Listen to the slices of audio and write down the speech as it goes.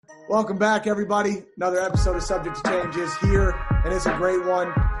Welcome back, everybody. Another episode of Subject to Change is here, and it's a great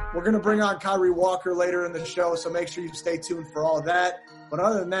one. We're going to bring on Kyrie Walker later in the show, so make sure you stay tuned for all that. But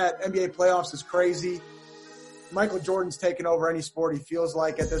other than that, NBA playoffs is crazy. Michael Jordan's taken over any sport he feels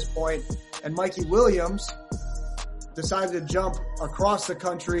like at this point, and Mikey Williams decided to jump across the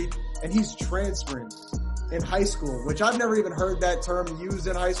country, and he's transferring in high school, which I've never even heard that term used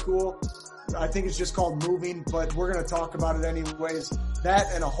in high school. I think it's just called moving, but we're going to talk about it anyways. That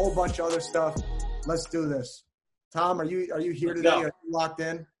and a whole bunch of other stuff. Let's do this. Tom, are you here today? Are you locked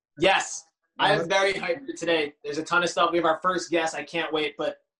in? Yes. I am very hyped for today. There's a ton of stuff. We have our first guest. I can't wait,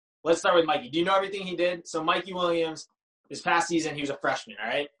 but let's start with Mikey. Do you know everything he did? So Mikey Williams, this past season, he was a freshman, all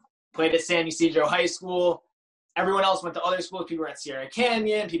right? Played at San Ysidro High School. Everyone else went to other schools. People were at Sierra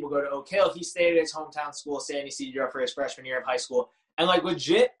Canyon. People go to Oak Hill. He stayed at his hometown school, San Ysidro, for his freshman year of high school. And,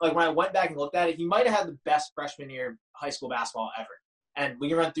 legit, when I went back and looked at it, he might have had the best freshman year of high school basketball ever. And we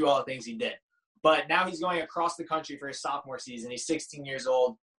can run through all the things he did. But now he's going across the country for his sophomore season. He's 16 years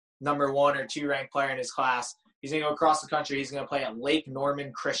old, number 1 or 2 ranked player in his class. He's going to go across the country. He's going to play at Lake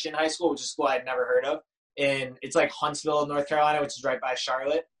Norman Christian High School, which is a school I'd never heard of. And it's like Huntsville, North Carolina, which is right by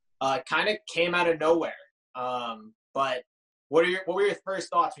Charlotte. Kind of came out of nowhere. But what were your first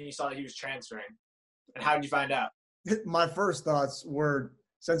thoughts when you saw that he was transferring? And how did you find out? My first thoughts were,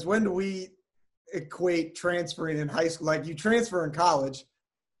 since when do we equate transferring in high school? Like, you transfer in college,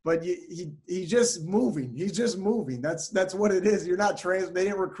 but he's just moving. He's just moving. That's what it is. You're not they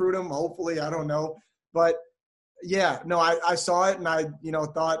didn't recruit him, hopefully. I don't know. But, yeah, no, I saw it, and I,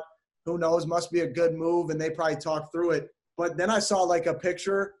 thought, who knows, must be a good move, and they probably talked through it. But then I saw, a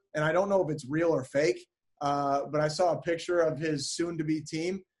picture, and I don't know if it's real or fake, but I saw a picture of his soon-to-be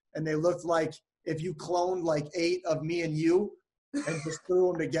team, and they looked like if you cloned 8 of me and you and just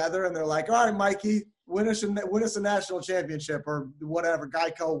threw them together, and they're like, all right, Mikey, win us a national championship or whatever,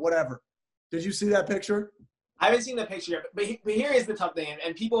 Geico, whatever. Did you see that picture? I haven't seen the picture yet, but here is the tough thing,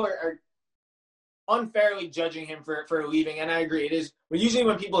 and people are unfairly judging him for leaving, and I agree. It is usually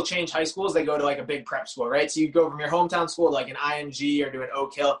when people change high schools, they go to a big prep school, right? So you go from your hometown school to an IMG or to an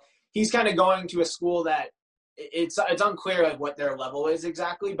Oak Hill. He's kind of going to a school that it's unclear what their level is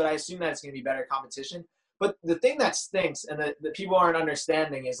exactly, but I assume that it's going to be better competition. But the thing that stinks and that people aren't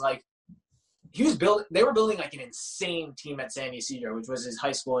understanding is they were building an insane team at San Ysidro, which was his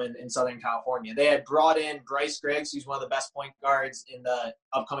high school in Southern California. They had brought in Bryce Griggs, who's one of the best point guards in the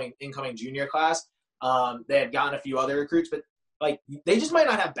incoming junior class. They had gotten a few other recruits, but they just might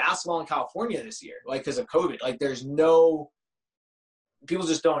not have basketball in California this year, because of COVID. There's no. People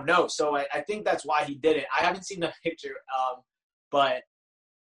just don't know. So I think that's why he did it. I haven't seen the picture, but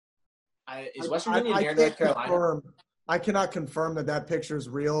is West Virginia near North Carolina? I cannot confirm that picture is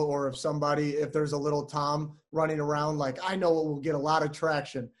real, or if there's a little Tom running around. I know what will get a lot of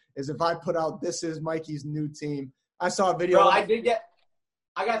traction is if I put out, this is Mikey's new team. I saw a video. Bro,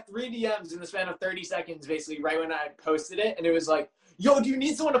 I got 3 DMs in the span of 30 seconds, basically, right when I posted it. And it was like, yo, do you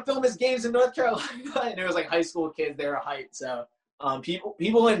need someone to film his games in North Carolina? And it was high school kids. They were hyped. So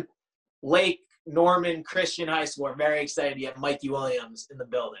people in Lake Norman Christian High School are very excited to get Mikey Williams in the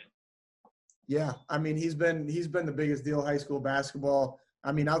building. Yeah, he's been the biggest deal high school basketball.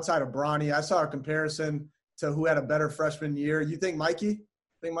 Outside of Bronny, I saw a comparison to who had a better freshman year. You think Mikey?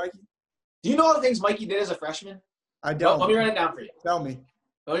 Do you know all the things Mikey did as a freshman? I don't. Let me run it down for you. Tell me.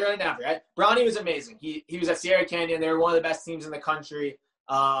 Let me run it down for you. Right? Bronny was amazing. He was at Sierra Canyon. They were one of the best teams in the country.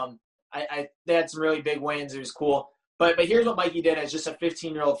 They had some really big wins. It was cool. But here's what Mikey did as just a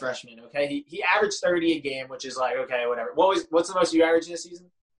 15-year-old freshman, okay? He averaged 30 a game, which is okay, whatever. What's the most you averaged in a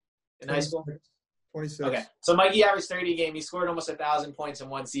season in high school? 26. Okay, so Mikey averaged 30 a game. He scored almost 1,000 points in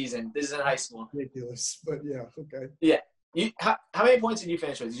one season. This is in high school. Ridiculous, but yeah, okay. Yeah. How many points did you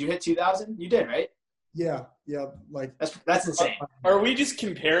finish with? Did you hit 2,000? You did, right? Yeah. That's insane. Are we just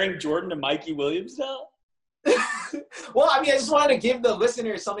comparing Jordan to Mikey Williams now? Well, I just wanted to give the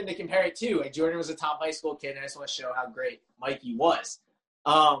listeners something to compare it to. Jordan was a top high school kid, and I just want to show how great Mikey was.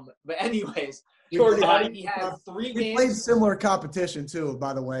 But anyways, Jordan, he had 3 games. He played similar competition too,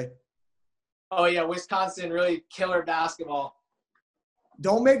 by the way. Oh yeah, Wisconsin, really killer basketball.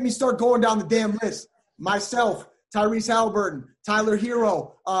 Don't make me start going down the damn list. Myself, Tyrese Halliburton, Tyler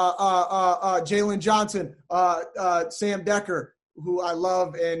Hero, Jalen Johnson, Sam Decker, who I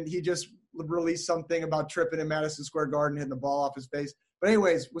love, and he just released something about tripping in Madison Square Garden, hitting the ball off his face. But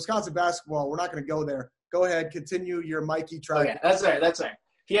anyways, Wisconsin basketball, we're not going to go there. Go ahead, continue your Mikey try. Okay, that's right.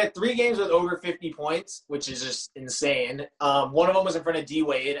 He had 3 games with over 50 points, which is just insane. One of them was in front of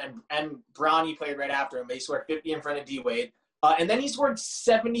D-Wade, and Bronny played right after him. But he scored 50 in front of D-Wade. And then he scored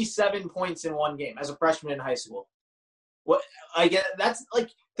 77 points in one game as a freshman in high school. What I get, that's like,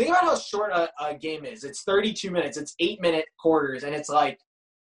 think about how short a game is. It's 32 minutes. It's 8-minute quarters, and it's like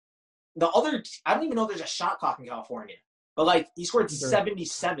the other. I don't even know if there's a shot clock in California, but like he scored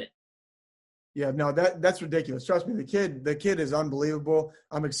 77. Yeah, no, that's ridiculous. Trust me, the kid is unbelievable.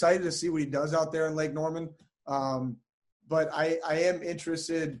 I'm excited to see what he does out there in Lake Norman. But I am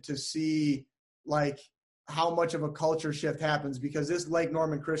interested to see like how much of a culture shift happens, because this Lake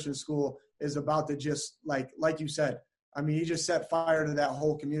Norman Christian School is about to just like you said. I mean, he just set fire to that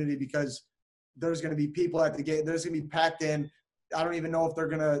whole community, because there's going to be people at the gate. There's going to be packed in. I don't even know if they're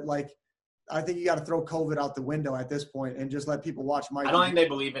going to I think you got to throw COVID out the window at this point and just let people watch Mike. I don't think they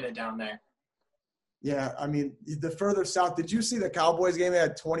believe in it down there. Yeah, I mean, the further south, did you see the Cowboys game? They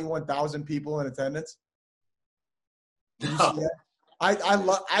had 21,000 people in attendance. Did you see that?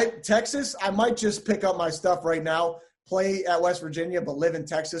 I Texas, I might just pick up my stuff right now, play at West Virginia, but live in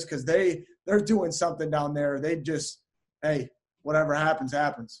Texas, because they're doing something down there. They just, hey, whatever happens,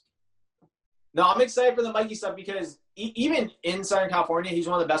 happens. No, I'm excited for the Mikey stuff, because even in Southern California, he's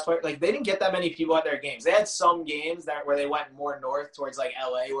one of the best players. Like, they didn't get that many people at their games. They had some games where they went more north towards like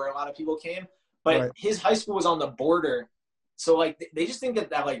LA, where a lot of people came. But right. His high school was on the border, so like they just didn't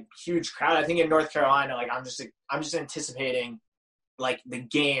get that like huge crowd. I think in North Carolina, like I'm just anticipating like the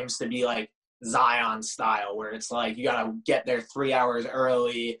games to be like Zion style, where it's like you gotta get there 3 hours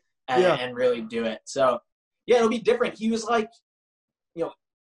early and really do it. So yeah, it'll be different. He was like,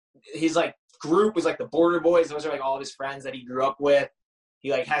 his like group was like the Border Boys. Those are like all of his friends that he grew up with.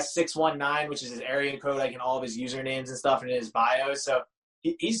 He like has 619, which is his area code, like in all of his usernames and stuff, and in his bio. So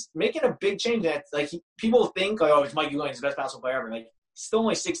he's making a big change. That like people think like, oh, it's Mikey Williams, the best basketball player ever. Like he's still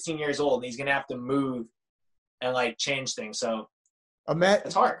only 16 years old, and he's gonna have to move and like change things. So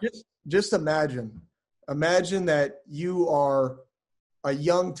it's hard. Just imagine that you are a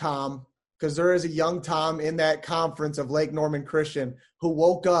young Tom, because there is a young Tom in that conference of Lake Norman Christian, who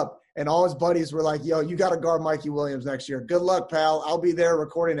woke up and all his buddies were like, yo, you got to guard Mikey Williams next year. Good luck, pal. I'll be there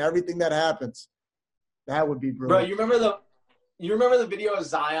recording everything that happens. That would be brutal. Bro, you remember the video of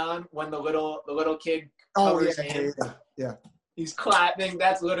Zion when the little kid covers him? Yeah. He's clapping.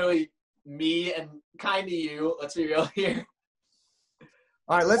 That's literally me and kind of you. Let's be real here.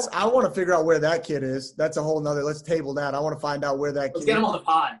 All right, I want to figure out where that kid is. That's a whole nother. Let's table that. I want to find out where that kid is. Let's get him on the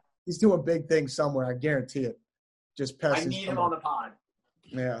pod. He's doing big things somewhere. I guarantee it. I need him on the pod.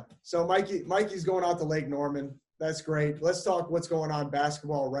 Yeah. So Mikey's going out to Lake Norman. That's great. Let's talk what's going on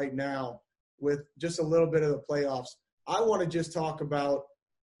basketball right now with just a little bit of the playoffs. I want to just talk about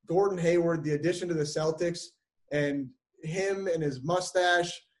Gordon Hayward, the addition to the Celtics, and him and his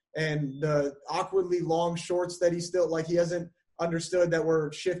mustache and the awkwardly long shorts that he hasn't understood that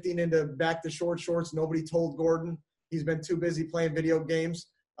we're shifting into back to short shorts. Nobody told Gordon. He's been too busy playing video games.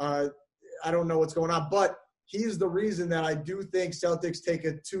 I don't know what's going on, but he's the reason that I do think Celtics take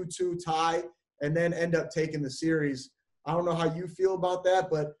a 2-2 tie and then end up taking the series. I don't know how you feel about that,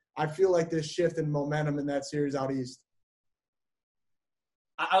 but I feel like this shift in momentum in that series out east.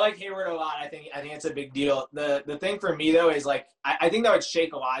 I like Hayward a lot. I think it's a big deal. The thing for me though is like I think that would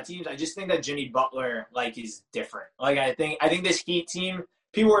shake a lot of teams. I just think that Jimmy Butler like is different. Like I think this Heat team,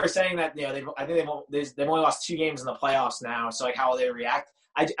 people are saying that they've only lost 2 games in the playoffs now. So like how will they react?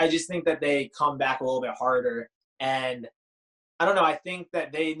 I just think that they come back a little bit harder, and I don't know. I think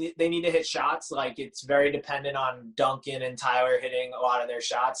that they need to hit shots. Like it's very dependent on Duncan and Tyler hitting a lot of their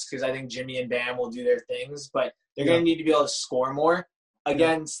shots, because I think Jimmy and Bam will do their things, but they're going to need to be able to score more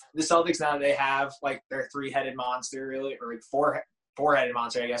against the Celtics now that they have like their 3-headed monster, really, or like four-headed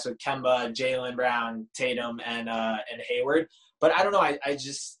monster, I guess, with Kemba, Jaylen Brown, Tatum, and Hayward. But I don't know.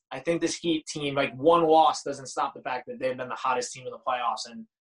 I think this Heat team, like one loss doesn't stop the fact that they've been the hottest team in the playoffs, and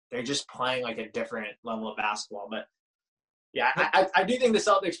they're just playing like a different level of basketball. But yeah, I do think the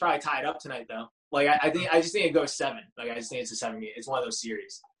Celtics probably tie it up tonight, though. Like I just think it goes 7. Like I just think it's a 7 game. It's one of those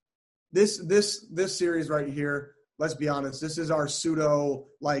series. This series right here. Let's be honest, this is our pseudo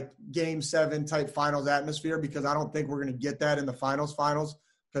like game 7 type finals atmosphere, because I don't think we're going to get that in the finals,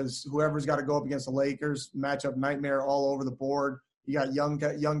 because whoever's got to go up against the Lakers, matchup nightmare all over the board. You got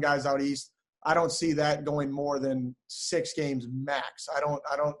young guys out east. I don't see that going more than 6 games max. I don't,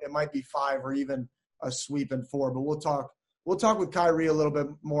 it might be 5 or even a sweep in 4, but we'll talk with Kyrie a little bit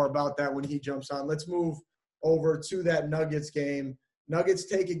more about that when he jumps on. Let's move over to that Nuggets game. Nuggets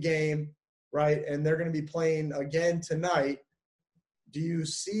take a game, right? And they're going to be playing again tonight. Do you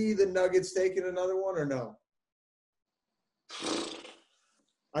see the Nuggets taking another one or no?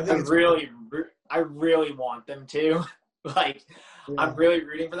 I really want them to. Like, yeah. I'm really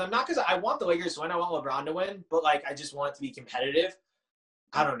rooting for them. Not because I want the Lakers to win. I want LeBron to win. But, like, I just want it to be competitive.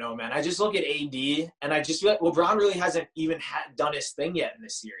 I don't know, man. I just look at AD, and I just feel like LeBron really hasn't even done his thing yet in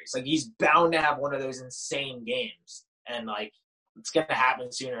this series. Like, he's bound to have one of those insane games, and, like, it's going to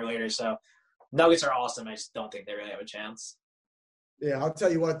happen sooner or later. So, Nuggets are awesome. I just don't think they really have a chance. Yeah, I'll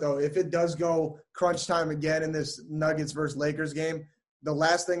tell you what, though. If it does go crunch time again in this Nuggets versus Lakers game, the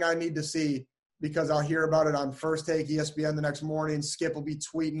last thing I need to see, because I'll hear about it on First Take, ESPN the next morning, Skip will be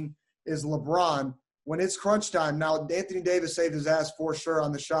tweeting, is LeBron. When it's crunch time, now Anthony Davis saved his ass for sure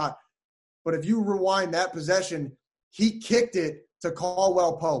on the shot. But if you rewind that possession, he kicked it to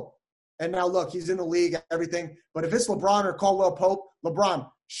Caldwell Pope. And now, look, he's in the league, everything. But if it's LeBron or Caldwell Pope, LeBron,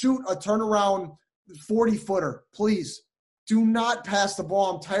 shoot a turnaround 40-footer, please. Do not pass the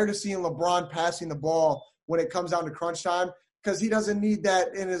ball. I'm tired of seeing LeBron passing the ball when it comes down to crunch time because he doesn't need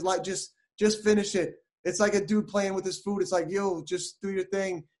that in his life. Just finish it. It's like a dude playing with his food. It's like, yo, just do your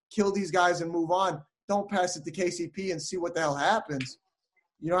thing, kill these guys and move on. Don't pass it to KCP and see what the hell happens.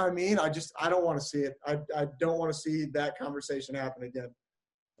 You know what I mean? I don't want to see it. I don't want to see that conversation happen again.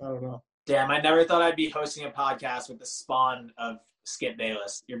 I don't know. Damn, I never thought I'd be hosting a podcast with the spawn of Skip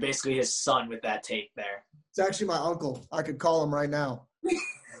Bayless. You're basically his son with that take there. It's actually my uncle. I could call him right now.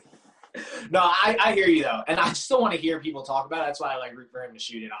 No, I hear you, though. And I just don't want to hear people talk about it. That's why I like root for him to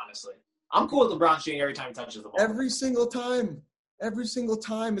shoot it, honestly. I'm cool with LeBron shooting every time he touches the ball. Every single time. Every single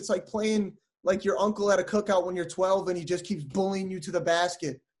time. It's like playing like your uncle at a cookout when you're 12 and he just keeps bullying you to the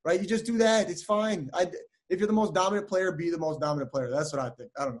basket, right? You just do that. It's fine. If you're the most dominant player, be the most dominant player. That's what I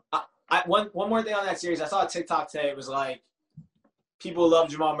think. I don't know. One more thing on that series. I saw a TikTok today. It was like, people love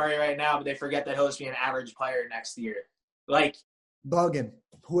Jamal Murray right now, but they forget that he'll just be an average player next year. Like, bugging.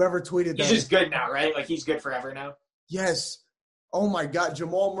 Whoever tweeted that. He's just good now, right? Like, he's good forever now. Yes. Oh, my God.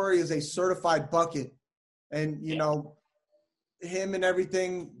 Jamal Murray is a certified bucket. And, you know, him and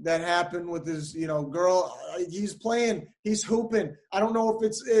everything that happened with his, girl, he's playing. He's hooping. I don't know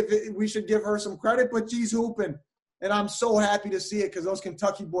if we should give her some credit, but she's hooping. And I'm so happy to see it because those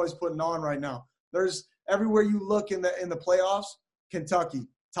Kentucky boys putting on right now. There's everywhere you look in the playoffs, Kentucky,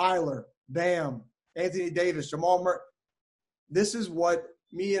 Tyler, Bam, Anthony Davis, Jamal Murray. This is what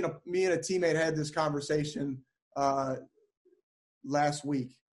me and a teammate had this conversation last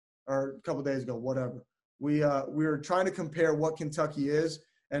week or a couple days ago, whatever. We were trying to compare what Kentucky is,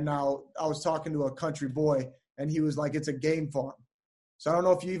 and now I was talking to a country boy, and he was like, it's a game farm. So I don't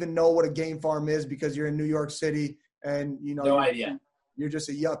know if you even know what a game farm is because you're in New York City and, no idea. You're just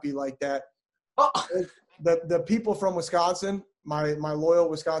a yuppie like that. Oh. The people from Wisconsin, my loyal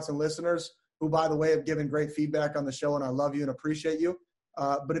Wisconsin listeners, who, by the way, have given great feedback on the show, and I love you and appreciate you.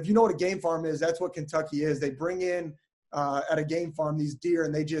 But if you know what a game farm is, that's what Kentucky is. They bring in at a game farm these deer,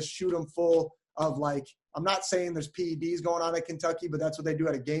 and they just shoot them full of, like, I'm not saying there's PEDs going on at Kentucky, but that's what they do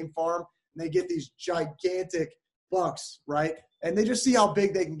at a game farm. And they get these gigantic bucks, right? And they just see how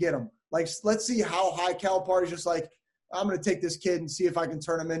big they can get them. Like, let's see how high Calipari's just like, I'm going to take this kid and see if I can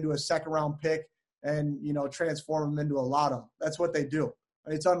turn him into a second-round pick and, transform him into a lotto. That's what they do.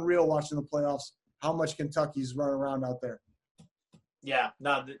 It's unreal watching the playoffs, how much Kentucky's running around out there. Yeah,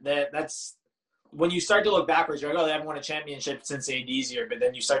 no, that's – when you start to look backwards, you're like, oh, they haven't won a championship since AD's year. But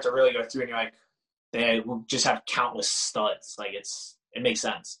then you start to really go through and you're like, they will just have countless studs. Like, it makes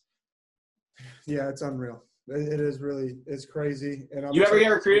sense. Yeah, it's unreal. It is really – it's crazy. And you ever get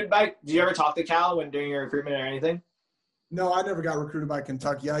recruited by – did you ever talk to Cal when doing your recruitment or anything? No, I never got recruited by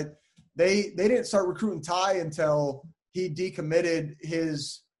Kentucky. They didn't start recruiting Ty until he decommitted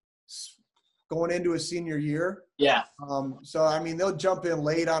his going into his senior year. Yeah. So, I mean, they'll jump in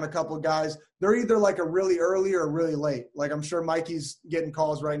late on a couple of guys. They're either like a really early or really late. Like, I'm sure Mikey's getting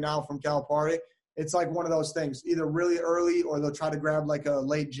calls right now from Calipari. It's like one of those things, either really early or they'll try to grab like a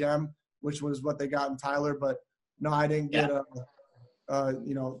late gem, which was what they got in Tyler. But no, I didn't get a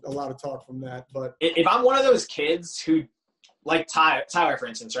lot of talk from that. But if I'm one of those kids who, like Tyler, for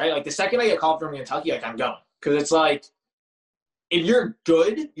instance, right? Like, the second I get called from Kentucky, like, I'm going. Because it's like, if you're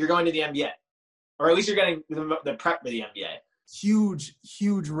good, you're going to the NBA. Or at least you're getting the prep for the NBA. Huge,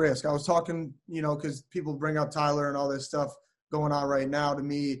 huge risk. I was talking, because people bring up Tyler and all this stuff going on right now to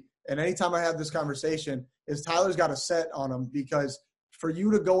me. And anytime I have this conversation, is Tyler's got a set on him because for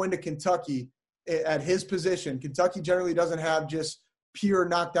you to go into Kentucky at his position, Kentucky generally doesn't have just pure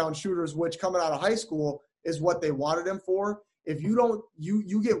knockdown shooters, which coming out of high school is what they wanted him for. If you don't,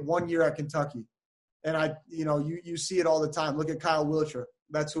 you get 1 year at Kentucky. And you see it all the time. Look at Kyle Wiltshire.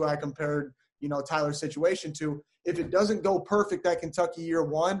 That's who I compared, Tyler's situation to. If it doesn't go perfect at Kentucky year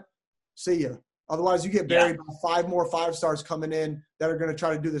one, see ya. Otherwise, you get buried by 5 more 5-stars coming in that are going to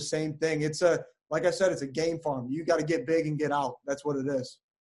try to do the same thing. Like I said, it's a game farm. You got to get big and get out. That's what it is.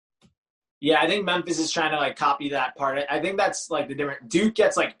 Yeah, I think Memphis is trying to like copy that part. I think that's like the different. Duke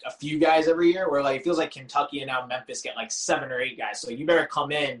gets like a few guys every year, where like it feels like Kentucky and now Memphis get like 7 or 8 guys. So you better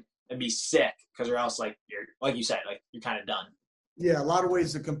come in and be sick, because or else like you're like you said, like you're kind of done. Yeah, a lot of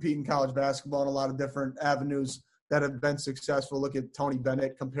ways to compete in college basketball and a lot of different avenues that have been successful. Look at Tony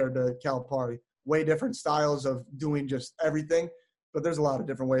Bennett compared to Calipari. Way different styles of doing just everything, but there's a lot of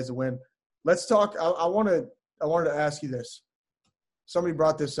different ways to win. Let's talk. I wanted to ask you this. Somebody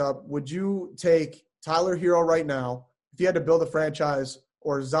brought this up. Would you take Tyler Hero right now if you had to build a franchise,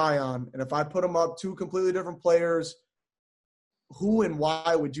 or Zion? And if I put them up, 2 completely different players, who and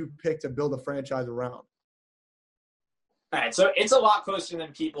why would you pick to build a franchise around? All right, so it's a lot closer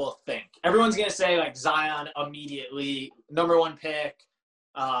than people think. Everyone's gonna say like Zion immediately, #1 pick,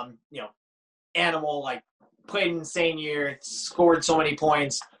 animal, like played an insane year, scored so many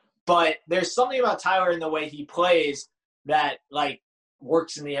points. But there's something about Tyler and the way he plays that like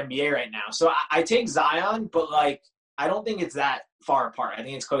works in the NBA right now. So I take Zion, but like I don't think it's that far apart. I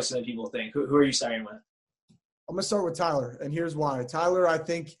think it's closer than people think. Who are you starting with? I'm gonna start with Tyler, and here's why. Tyler, I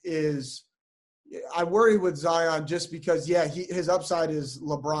think, is – I worry with Zion just because, yeah, his upside is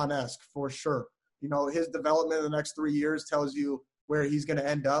LeBron-esque for sure. You know, his development in the next 3 years tells you where he's going to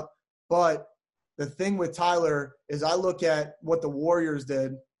end up. But the thing with Tyler is I look at what the Warriors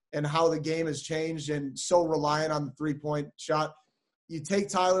did and how the game has changed and so reliant on the three-point shot. You take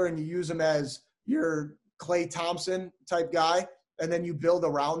Tyler and you use him as your Klay Thompson type guy, and then you build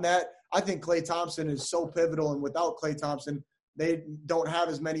around that. I think Klay Thompson is so pivotal, and without Klay Thompson, they don't have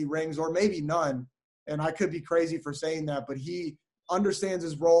as many rings, or maybe none. And I could be crazy for saying that, but he understands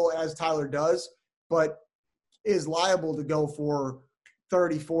his role as Tyler does, but is liable to go for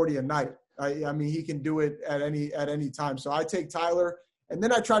 30, 40 a night. I mean, he can do it at any time. So I take Tyler, and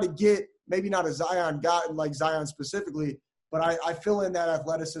then I try to get maybe not a Zion guy like Zion specifically, but I fill in that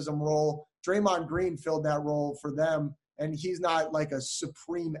athleticism role. Draymond Green filled that role for them, and he's not like a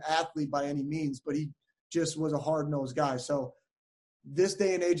supreme athlete by any means, but he just was a hard-nosed guy. So this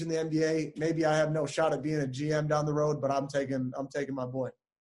day and age in the NBA, maybe I have no shot at being a GM down the road, but I'm taking my boy.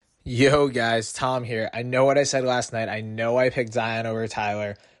 Yo, guys, Tom here. I know what I said last night. I know I picked Zion over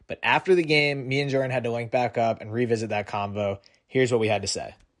Tyler, but after the game, me and Jordan had to link back up and revisit that convo. Here's what we had to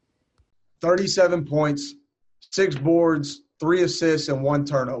say. 37 points, 6 boards, 3 assists, and 1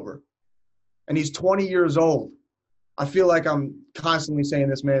 turnover. And he's 20 years old. I feel like I'm constantly saying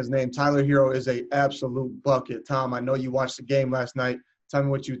this man's name. Tyler Hero is an absolute bucket. Tom, I know you watched the game last night. Tell me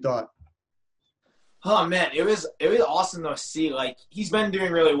what you thought. Oh man, it was awesome to see. Like, he's been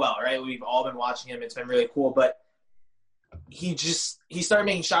doing really well, right? We've all been watching him. It's been really cool. But he started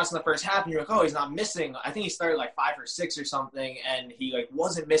making shots in the first half, and you're like, oh, he's not missing. I think he started like 5 or 6 or something, and he like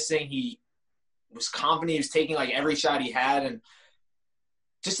wasn't missing. He was confident. He was taking like every shot he had, and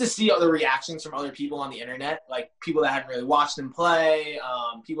just to see other reactions from other people on the internet, like people that hadn't really watched him play,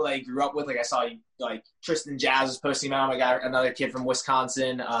 people that he grew up with. Like I saw like Tristan Jazz was posting about him. I got another kid from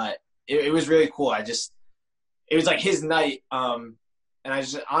Wisconsin. It was really cool. It was like his night. And I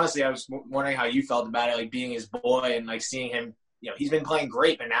was wondering how you felt about it, like being his boy and like seeing him, he's been playing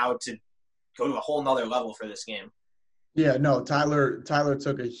great, but now to go to a whole nother level for this game. Yeah, no, Tyler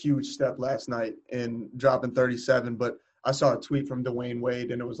took a huge step last night in dropping 37, but I saw a tweet from Dwayne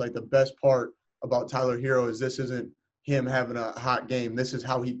Wade, and it was like the best part about Tyler Hero is this isn't him having a hot game. This is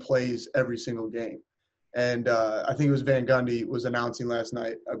how he plays every single game. And I think it was Van Gundy was announcing last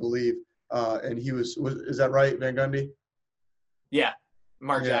night, I believe. And he was is that right, Van Gundy? Yeah,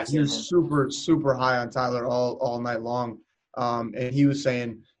 Mark Jackson. He was super, super high on Tyler all night long. And he was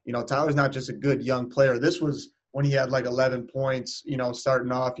saying, Tyler's not just a good young player. This was when he had like 11 points,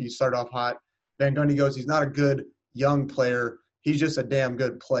 starting off. He started off hot. Van Gundy goes, he's not a good young player. He's just a damn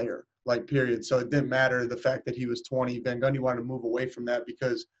good player, like, period. So it didn't matter the fact that he was 20. Van Gundy wanted to move away from that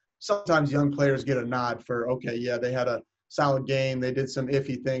because sometimes young players get a nod for, okay, yeah, they had a solid game. They did some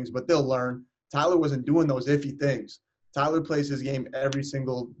iffy things, but they'll learn. Tyler wasn't doing those iffy things. Tyler plays his game every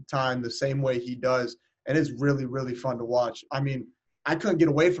single time the same way he does, and it's really, really fun to watch. I mean, I couldn't get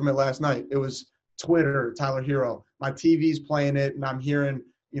away from it last night. It was Twitter, Tyler Hero. My TV's playing it, and I'm hearing,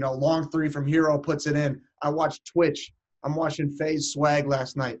 long three from Hero puts it in. I watched Twitch. I'm watching FaZe Swag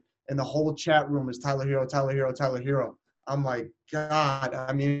last night, and the whole chat room is Tyler Hero, Tyler Hero, Tyler Hero. I'm like, God,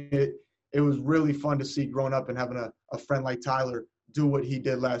 I mean, it was really fun to see growing up and having a friend like Tyler do what he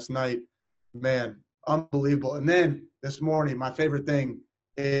did last night. Man, unbelievable. And then this morning, my favorite thing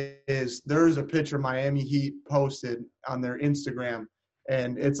is there's a picture Miami Heat posted on their Instagram,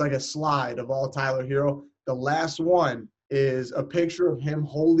 and it's like a slide of all Tyler Hero. The last one is a picture of him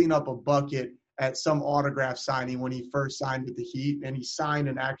holding up a bucket at some autograph signing when he first signed with the Heat, and he signed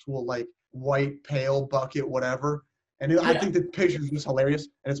an actual, like, white, pale, bucket, whatever. And I think the picture is just hilarious,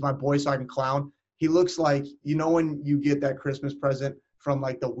 and it's my boy, so I can clown. He looks like, when you get that Christmas present from,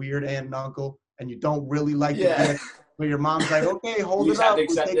 like, the weird aunt and uncle, and you don't really like the gift, but your mom's like, okay, hold it up.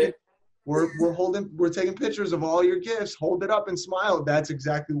 We're taking pictures of all your gifts. Hold it up and smile. That's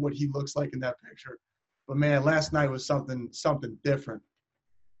exactly what he looks like in that picture. But, man, last night was something different.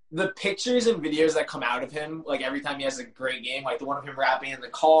 The pictures and videos that come out of him, like every time he has a great game, like the one of him rapping in the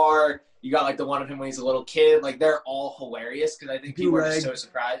car, you got like the one of him when he's a little kid, like they're all hilarious because I think people are just so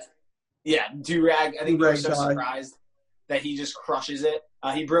surprised. Yeah, Durag. I think people are so surprised that he just crushes it.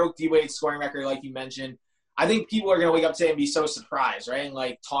 He broke D-Wade's scoring record, like you mentioned. I think people are going to wake up today and be so surprised, right? And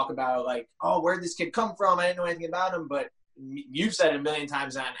like talk about like, oh, where'd this kid come from? I didn't know anything about him. But you've said it a million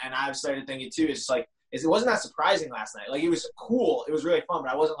times, and I've started thinking too. It's like, it wasn't that surprising last night. Like, it was cool. It was really fun,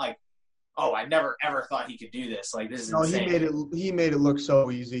 but I wasn't like, oh, I never, ever thought he could do this. Like, this is insane. He made it look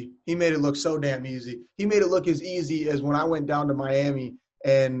so easy. He made it look so damn easy. He made it look as easy as when I went down to Miami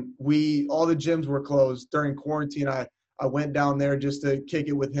and all the gyms were closed during quarantine. I went down there just to kick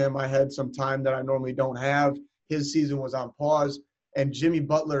it with him. I had some time that I normally don't have. His season was on pause, and Jimmy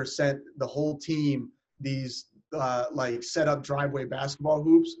Butler sent the whole team these set up driveway basketball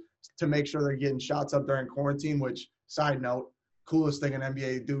hoops to make sure they're getting shots up during quarantine, which, side note, coolest thing an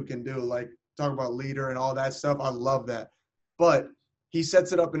NBA dude can do. Like, talk about leader and all that stuff. I love that. But he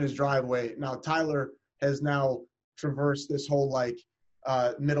sets it up in his driveway. Now, Tyler has now traversed this whole,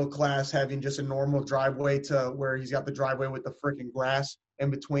 middle class, having just a normal driveway to where he's got the driveway with the freaking grass in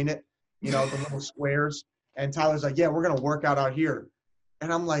between it, the little squares. And Tyler's like, yeah, we're going to work out here.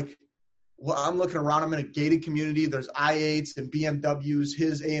 And I'm like, well, I'm looking around. I'm in a gated community. There's I-8s and BMWs,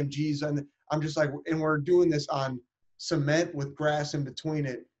 his AMGs. And I'm just like, and we're doing this on cement with grass in between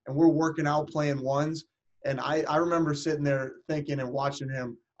it. And we're working out playing ones. And I remember sitting there thinking and watching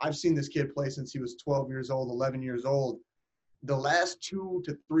him. I've seen this kid play since he was 12 years old, 11 years old. The last 2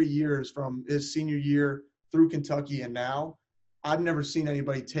 to 3 years from his senior year through Kentucky and now, I've never seen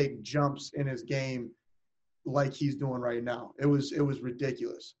anybody take jumps in his game like he's doing right now. It was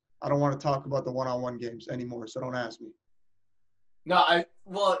ridiculous. I don't want to talk about the one-on-one games anymore, so don't ask me. No, I'm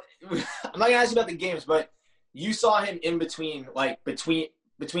not going to ask you about the games, but you saw him in between,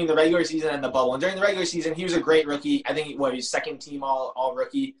 between the regular season and the bubble. And during the regular season, he was a great rookie. I think he was second team all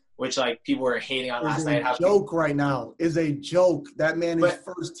rookie, which people were hating on last night. Right now is a joke. That man is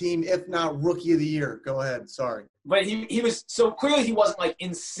first team, if not rookie of the year. Go ahead. Sorry. But he was – so clearly he wasn't,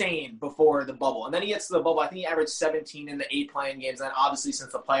 insane before the bubble. And then he gets to the bubble. I think he averaged 17 in the 8 playing games. And then obviously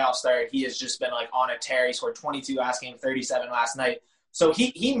since the playoffs started, he has just been, on a tear. He scored 22 last game, 37 last night. So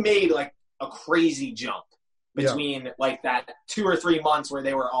he made, a crazy jump between, that 2 or 3 months where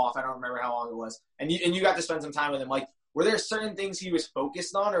they were off. I don't remember how long it was. And you got to spend some time with him. Were there certain things he was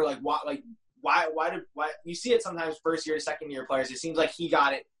focused on, or why you see it sometimes first year to second year players? It seems like he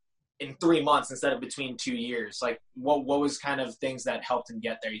got it in 3 months instead of between 2 years. What was kind of things that helped him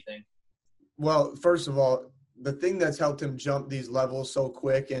get there, you think? Well, first of all, the thing that's helped him jump these levels so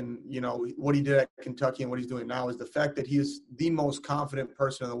quick and, what he did at Kentucky and what he's doing now is the fact that he is the most confident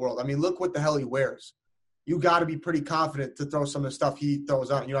person in the world. I mean, look what the hell he wears. You got to be pretty confident to throw some of the stuff he throws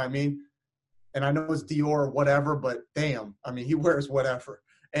on, you know what I mean? And I know it's Dior or whatever, but damn, I mean, he wears whatever.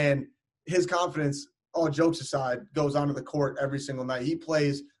 And his confidence, all jokes aside, goes onto the court every single night. He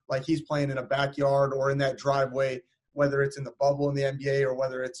plays like he's playing in a backyard or in that driveway, whether it's in the bubble in the NBA or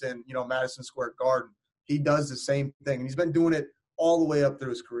whether it's in, Madison Square Garden. He does the same thing. And he's been doing it all the way up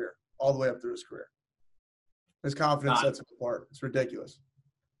through his career, His confidence sets him apart. It's ridiculous.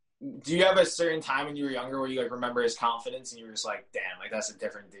 Do you have a certain time when you were younger where you remember his confidence and you were just like, damn, that's a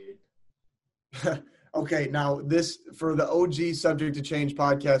different dude? Okay, now this, for the OG Subject to Change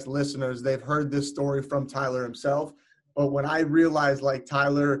podcast listeners, they've heard this story from Tyler himself. But when I realized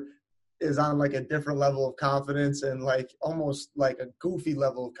Tyler is on a different level of confidence and almost a goofy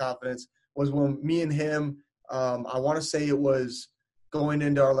level of confidence was when me and him, I want to say it was going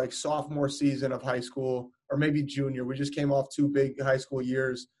into our sophomore season of high school or maybe junior. We just came off 2 big high school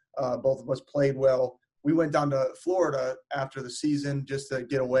years. Both of us played well. We went down to Florida after the season just to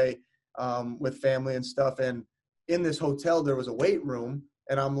get away with family and stuff. And in this hotel, there was a weight room.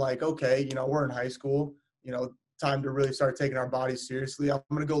 And I'm like, okay, we're in high school, time to really start taking our bodies seriously. I'm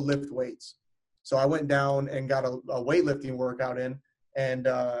going to go lift weights. So I went down and got a weightlifting workout in. And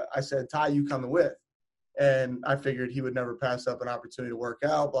I said, Ty, you coming with? And I figured he would never pass up an opportunity to work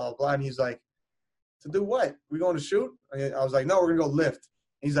out, blah, blah, blah. And he's like, to do what? We going to shoot? I was like, no, we're going to go lift.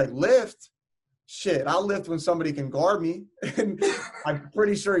 And he's like, lift? shit, I'll lift when somebody can guard me. And I'm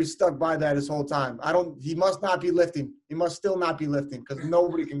pretty sure he's stuck by that his whole time. He must not be lifting. He must still not be lifting because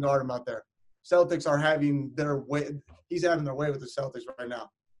nobody can guard him out there. Celtics are having their way. He's having their way with the Celtics right now.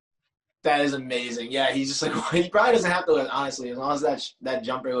 That is amazing. Yeah, he's just like, he probably doesn't have to lift, honestly, as long as that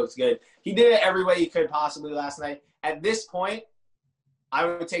jumper looks good. He did it every way he could possibly last night. At this point, I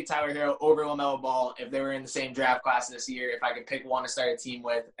would take Tyler Hero over LaMelo Ball if they were in the same draft class this year, if I could pick one to start a team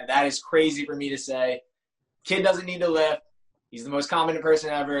with. And that is crazy for me to say. Kid doesn't need to lift. He's the most confident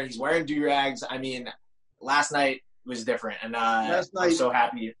person ever. He's wearing do-rags. I mean, last night was different. And I'm so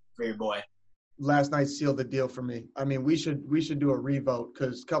happy for your boy. Last night sealed the deal for me. I mean, we should do a revote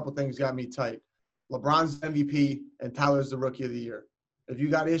because a couple things got me tight. LeBron's MVP and Tyler's the Rookie of the Year. If you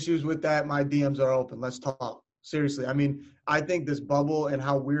got issues with that, my DMs are open. Let's talk. Seriously. I mean, I think this bubble and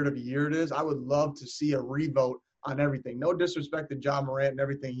how weird of a year it is, I would love to see a revote on everything. No disrespect to John Morant and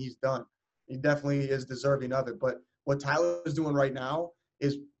everything he's done. He definitely is deserving of it. But what Tyler is doing right now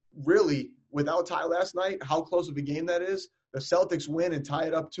is really, without Tyler last night, how close of a game that is. The Celtics win and tie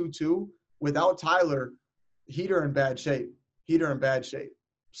it up 2-2. Without Tyler, Heat are in bad shape.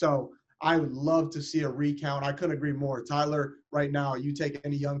 So I would love to see a recount. I couldn't agree more. Tyler, right now, you take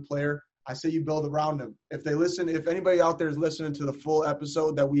any young player, I say you build around them. If anybody out there is listening to the full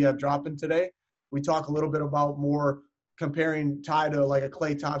episode that we have dropping today, we talk a little bit about more comparing Ty to like a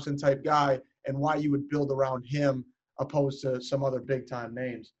Klay Thompson type guy and why you would build around him opposed to some other big-time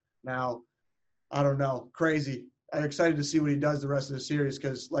names. Now, I don't know. Crazy. I'm excited to see what he does the rest of the series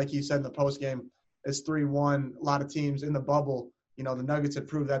because, like he said in the postgame, it's 3-1. A lot of teams in the bubble, the Nuggets have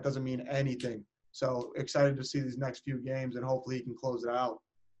proved that doesn't mean anything. So excited to see these next few games, and hopefully he can close it out.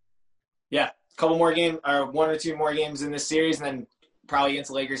 Yeah, a couple more games, or one or two more games in this series, and then probably against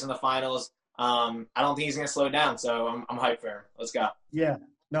the Lakers in the finals. I don't think he's going to slow down, so I'm hyped for him. Let's go. Yeah.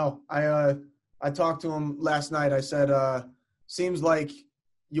 No, I talked to him last night. I said, seems like –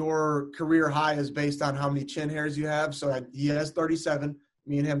 your career high is based on how many chin hairs you have. So he has 37.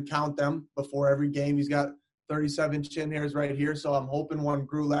 Me and him count them before every game. He's got 37 chin hairs right here. So I'm hoping one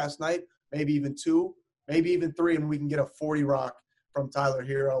grew last night, maybe even 2, maybe even 3, and we can get a 40 rock from Tyler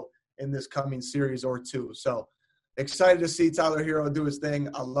Hero in this coming series or 2. So excited to see Tyler Hero do his thing.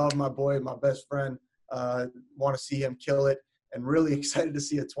 I love my boy, my best friend. Want to see him kill it, and really excited to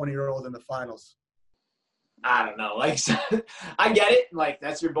see a 20-year-old in the finals. I don't know. Like, I get it. Like,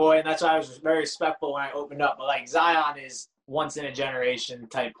 that's your boy, and that's why I was very respectful when I opened up. But, like, Zion is once-in-a-generation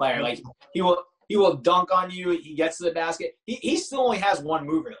type player. Like, he will dunk on you. He gets to the basket. He still only has one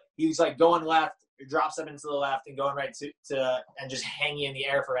move, really. He's, like, going left, drops up into the left, and going right to and just hanging in the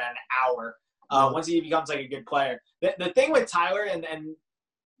air for about an hour once he becomes, like, a good player. The thing with Tyler, and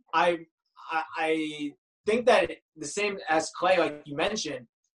I think that the same as Klay, like you mentioned,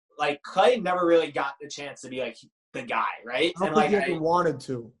 like, Klay never really got the chance to be, like, the guy, right? I don't think he wanted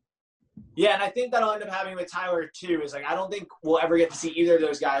to. Yeah, and I think that'll end up happening with Tyler, too, is, like, I don't think we'll ever get to see either of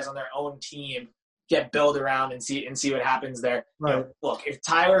those guys on their own team get built around and see what happens there. Right. Look, if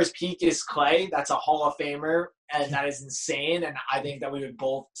Tyler's peak is Klay, that's a Hall of Famer, and that is insane, and I think that we would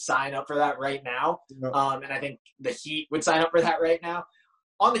both sign up for that right now. Yeah. And I think the Heat would sign up for that right now.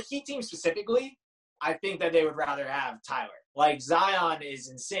 On the Heat team specifically, I think that they would rather have Tyler. Like, Zion is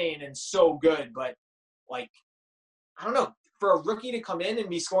insane and so good, but, like, I don't know. For a rookie to come in and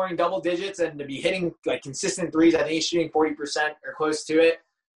be scoring double digits and to be hitting, like, consistent threes, I think he's shooting 40% or close to it.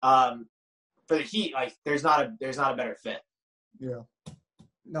 For the Heat, like, there's not a better fit. Yeah.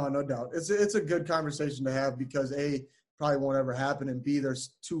 No doubt. It's a good conversation to have because, A, probably won't ever happen, and B,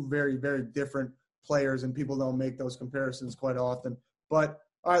 there's two very, very different players, and people don't make those comparisons quite often. But,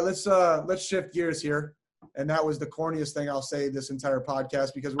 all right, let's shift gears here. And that was the corniest thing I'll say this entire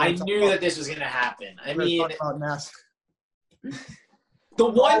podcast because I knew that this was going to happen. I mean, about NASCAR. The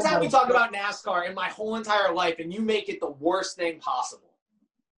one time we talk about NASCAR in my whole entire life, and you make it the worst thing possible.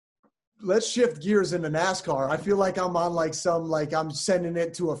 Let's shift gears into NASCAR. I feel like I'm on I'm sending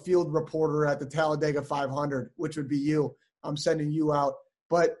it to a field reporter at the Talladega 500, which would be you. I'm sending you out.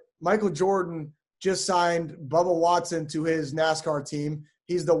 But Michael Jordan just signed Bubba Watson to his NASCAR team.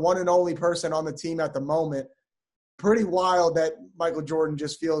 He's the one and only person on the team at the moment. Pretty wild that Michael Jordan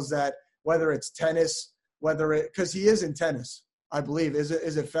just feels that whether it's tennis, because he is in tennis, I believe. Is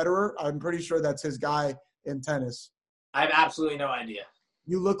it Federer? I'm pretty sure that's his guy in tennis. I have absolutely no idea.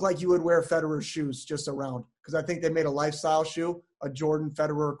 You look like you would wear Federer's shoes just around because I think they made a lifestyle shoe, a Jordan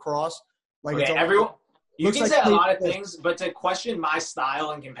Federer cross. Like, okay, everyone, you can say a lot of things, but to question my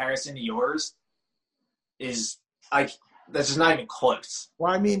style in comparison to yours is like That's just not even close.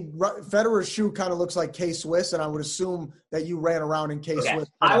 Well, I mean, Federer's shoe kind of looks like K-Swiss, and I would assume that you ran around in K-Swiss. Okay.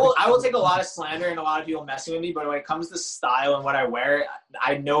 I will take a lot of slander and a lot of people messing with me, but when it comes to style and what I wear,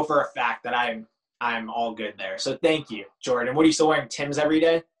 I know for a fact that I'm all good there. So thank you, Jordan. What are you still wearing, Tim's every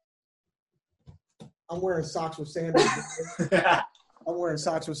day? I'm wearing socks with sandals. I'm wearing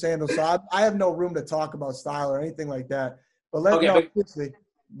socks with sandals, so I have no room to talk about style or anything like that. But let's seriously,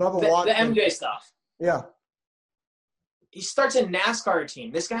 Bubba Watson. The MJ stuff. Yeah. He starts a NASCAR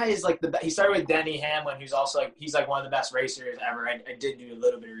team. This guy is like he started with Denny Hamlin, who's also he's one of the best racers ever. I did do a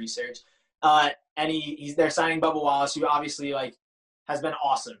little bit of research. And they're signing Bubba Wallace, who obviously has been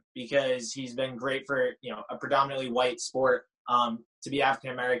awesome because he's been great for, a predominantly white sport, to be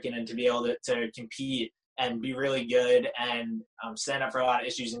African American and to be able to compete and be really good and stand up for a lot of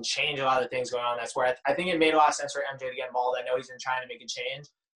issues and change a lot of things going on. That's where I think it made a lot of sense for MJ to get involved. I know he's been trying to make a change.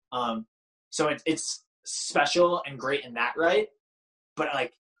 So it's special and great in that, right? But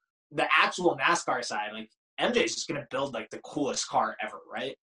the actual NASCAR side, MJ is just gonna build the coolest car ever,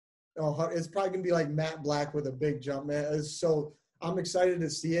 right? Oh, it's probably gonna be like Matt Black with a big jump, man. So I'm excited to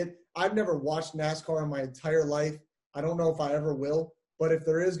see it. I've never watched NASCAR in my entire life. I don't know if I ever will, but if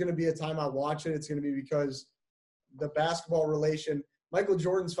there is gonna be a time I watch it, it's gonna be because the basketball relation. Michael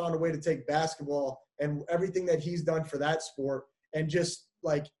Jordan's found a way to take basketball and everything that he's done for that sport and just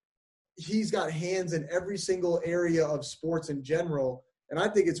he's got hands in every single area of sports in general. And I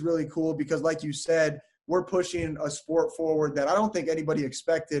think it's really cool because, like you said, we're pushing a sport forward that I don't think anybody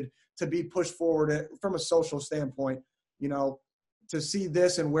expected to be pushed forward from a social standpoint. To see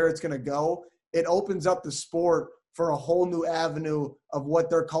this and where it's going to go, it opens up the sport for a whole new avenue of what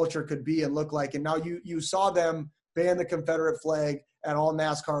their culture could be and look like. And now you saw them ban the Confederate flag at all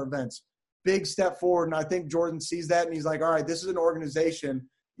NASCAR events. Big step forward. And I think Jordan sees that and he's like, all right, this is an organization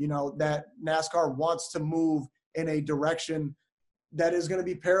that NASCAR wants to move in a direction that is going to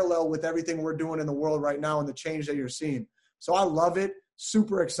be parallel with everything we're doing in the world right now and the change that you're seeing. So I love it.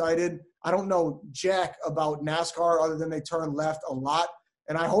 Super excited. I don't know jack about NASCAR other than they turn left a lot.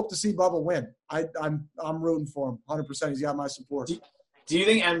 And I hope to see Bubba win. I'm rooting for him 100%. He's got my support. Do you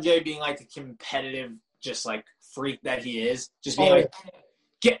think MJ being the competitive, just freak that he is, just being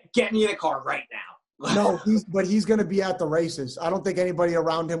get me in the car right now? No, he's going to be at the races. I don't think anybody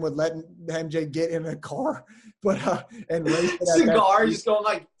around him would let MJ get in a car, and race. Cigar, just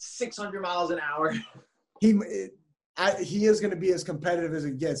going 600 miles an hour. He is going to be as competitive as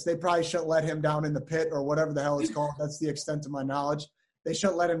it gets. They probably shouldn't let him down in the pit or whatever the hell it's called. That's the extent of my knowledge. They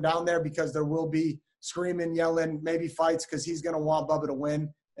shouldn't let him down there because there will be screaming, yelling, maybe fights because he's going to want Bubba to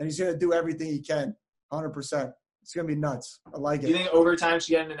win, and he's going to do everything he can, 100%. It's going to be nuts. I like it. Do you think overtime should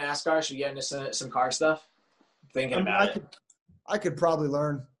get into NASCAR? Should get into some car stuff? I could probably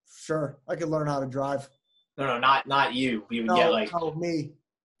learn. Sure. I could learn how to drive. No, not you. We would get me.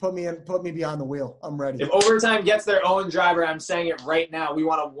 Put me behind the wheel. I'm ready. If overtime gets their own driver, I'm saying it right now, we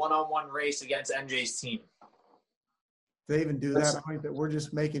want a one-on-one race against MJ's team. They even do that. We're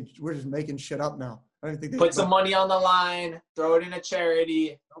just making shit up now. I don't think put some money on the line, throw it in a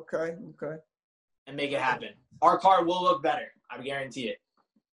charity. Okay. And make it happen. Our car will look better. I guarantee it.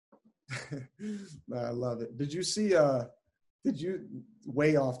 I love it. Did you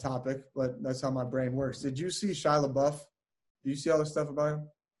way off topic, but that's how my brain works. Did you see Shia LaBeouf? Do you see all this stuff about him?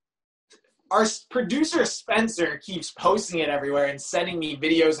 Our producer Spencer keeps posting it everywhere and sending me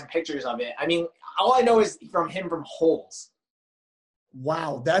videos and pictures of it. I mean, all I know is from Holes.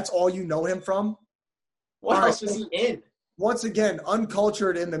 Wow, that's all you know him from? What else was he in? Once again,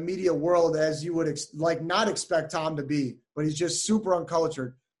 uncultured in the media world as you would not expect Tom to be, but he's just super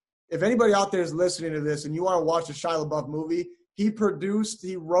uncultured. If anybody out there is listening to this and you want to watch a Shia LaBeouf movie, he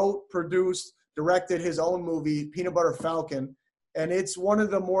wrote, produced, directed his own movie, Peanut Butter Falcon, and it's one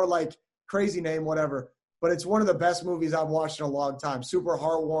of the more crazy name, whatever, but it's one of the best movies I've watched in a long time. Super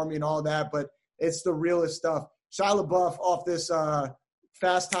heartwarming and all that, but it's the realest stuff. Shia LaBeouf off this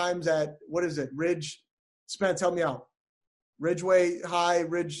Fast Times at, what is it, Ridge? Spence, help me out. Ridgeway High,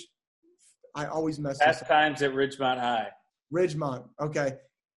 I always mess this up. Fast Times at Ridgemont High. Ridgemont, okay.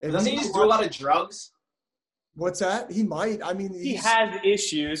 Doesn't he just do a lot of drugs? What's that? He might. I mean, he has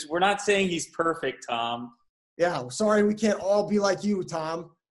issues. We're not saying he's perfect, Tom. Yeah, sorry we can't all be like you, Tom.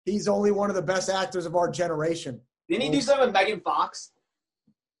 He's only one of the best actors of our generation. Didn't he do something with Megan Fox?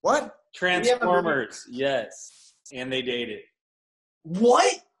 What? Transformers, yes. And they dated.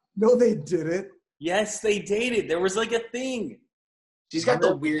 What? No, they didn't. Yes, they dated. There was a thing. She's got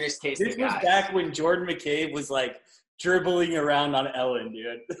the weirdest taste. This was back when Jordan McCabe was dribbling around on Ellen,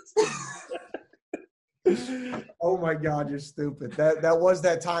 dude. Oh my God, you're stupid. That was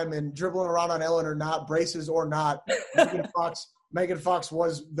that time in dribbling around on Ellen or not, braces or not. Megan Fox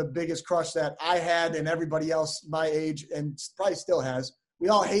was the biggest crush that I had and everybody else my age and probably still has. We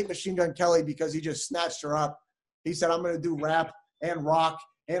all hate Machine Gun Kelly because he just snatched her up. He said, I'm going to do rap and rock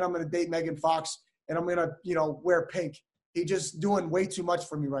and I'm going to date Megan Fox and I'm going to, wear pink. He just doing way too much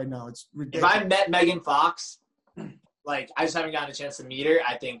for me right now. It's ridiculous. If I met Megan Fox, I just haven't gotten a chance to meet her,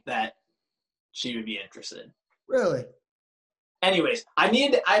 I think that she would be interested. Really? Anyways, I've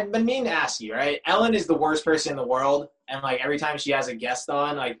been meaning to ask you, right? Ellen is the worst person in the world, and every time she has a guest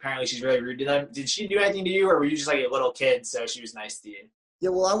on, apparently she's really rude to them. Did she do anything to you, or were you just a little kid, so she was nice to you? Yeah,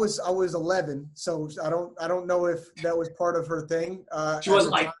 well, I was 11, so I don't know if that was part of her thing. She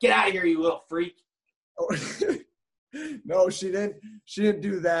wasn't get out of here, you little freak. No, she didn't. She didn't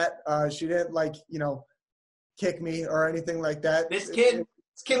do that. She didn't kick me or anything like that. This kid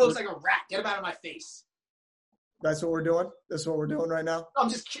looks like a rat. Get him out of my face. That's what we're doing? That's what we're doing right now? I'm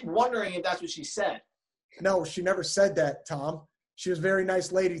just wondering if that's what she said. No, she never said that, Tom. She was a very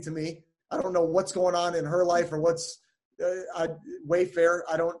nice lady to me. I don't know what's going on in her life or what's Wayfair.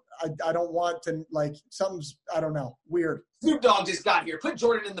 I don't want to something's, I don't know, weird. Snoop Dogg just got here. Put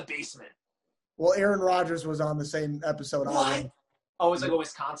Jordan in the basement. Well, Aaron Rodgers was on the same episode. What? Oh, it's a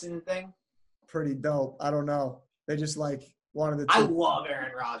Wisconsin thing? Pretty dope. I don't know. They just wanted to. I love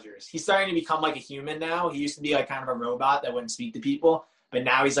Aaron Rodgers. He's starting to become a human now. He used to be kind of a robot that wouldn't speak to people, but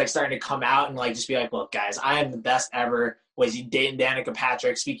now he's starting to come out and just be look, guys, I am the best ever. Was he dating Danica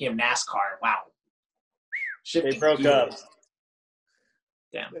Patrick? Speaking of NASCAR, wow. They broke up.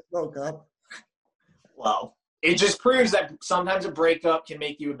 Damn. They broke up. Well, it just proves that sometimes a breakup can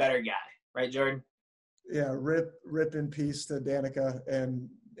make you a better guy, right, Jordan? Yeah, rip in peace to Danica and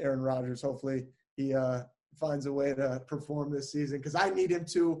Aaron Rodgers. Hopefully he finds a way to perform this season because I need him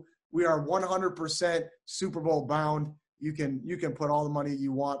to. We are 100% Super Bowl bound. You can put all the money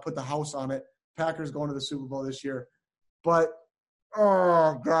you want, put the house on it. Packers going to the Super Bowl this year. But,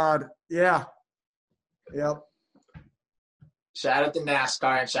 oh, God, yeah. Yep. Shout out to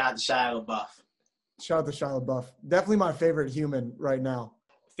NASCAR and shout out to Shia LaBeouf. Shout out to Shia LaBeouf. Definitely my favorite human right now.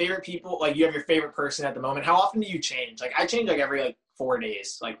 Favorite people, you have your favorite person at the moment. How often do you change? I change every 4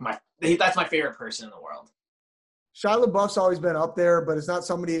 days. That's my favorite person in the world. Shia LaBeouf's always been up there, but it's not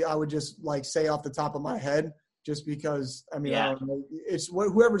somebody I would just say off the top of my head just because, I don't know. It's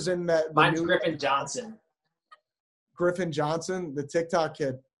whoever's in that. Mine's Griffin Johnson. Griffin Johnson, the TikTok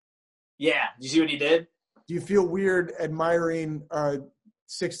kid. Yeah. Did you see what he did? Do you feel weird admiring a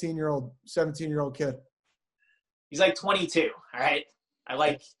 16-year-old, 17-year-old kid? He's 22, all right? I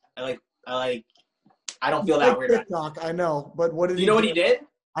don't feel that weird. TikTok, I know, but what did you know what he did?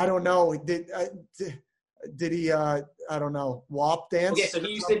 I don't know. Did he, I don't know, WAP dance? Okay, so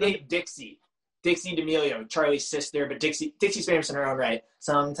he used to date Dixie D'Amelio, Charlie's sister, but Dixie's famous in her own right.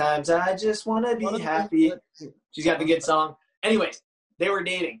 Sometimes I just want to be happy. She's got the good song. Anyways, they were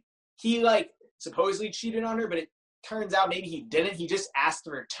dating. He, supposedly cheated on her, but it turns out maybe he didn't. He just asked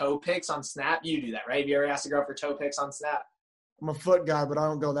for toe pics on Snap. You do that, right? Have you ever asked a girl for toe pics on Snap? I'm a foot guy, but I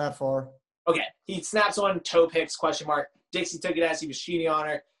don't go that far. Okay, he snaps on toe pics, ? Dixie took it as he was cheating on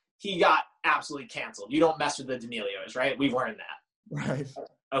her. He got absolutely canceled. You don't mess with the D'Amelios, right? We've learned that. Right.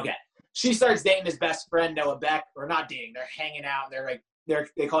 Okay. She starts dating his best friend, Noah Beck. Or not dating. They're hanging out.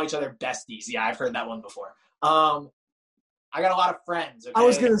 They call each other besties. Yeah, I've heard that one before. I got a lot of friends. Okay? I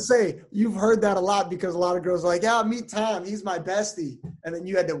was going to say, you've heard that a lot because a lot of girls are like, yeah, meet Tom. He's my bestie. And then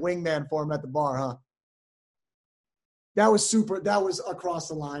you had the wingman for him at the bar, huh? That was super. That was across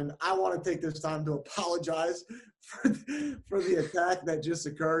the line. I want to take this time to apologize for the attack that just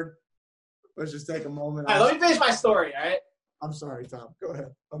occurred. Let's just take a moment. All right, let me finish my story, all right? I'm sorry, Tom. Go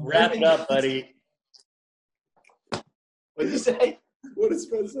ahead. Wrap it up, buddy. What did you say? What did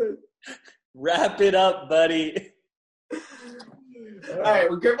Spencer say? Wrap it up, buddy. All right,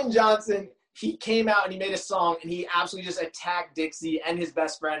 well, Griffin Johnson, he came out and he made a song, and he absolutely just attacked Dixie and his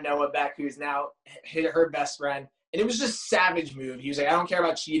best friend, Noah Beck, who's now her best friend. And it was just a savage move. He was like, I don't care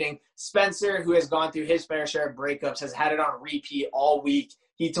about cheating. Spencer, who has gone through his fair share of breakups, has had it on repeat all week.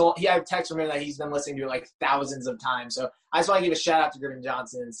 He had a text from him that he's been listening to it thousands of times. So I just want to give a shout out to Griffin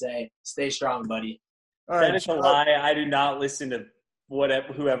Johnson and say, stay strong, buddy. All right. That is a lie. I do not listen to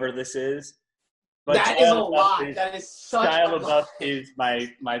whoever this is. But That is a lie. That is such a Shia lie. LaBeouf is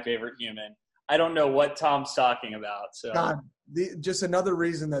my favorite human. I don't know what Tom's talking about. So God, just another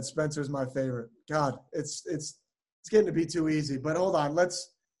reason that Spencer's my favorite. God, it's getting to be too easy. But hold on,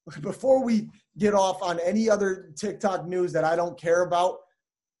 before we get off on any other TikTok news that I don't care about,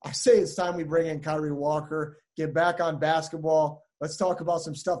 I say it's time we bring in Kyrie Walker, get back on basketball. Let's talk about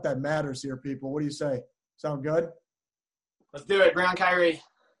some stuff that matters here, people. What do you say? Sound good? Let's do it. Bring on Kyrie.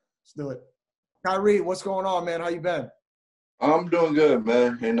 Let's do it. Kyrie, what's going on, man? How you been? I'm doing good,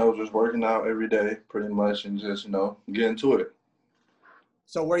 man. Just working out every day pretty much and just, getting to it.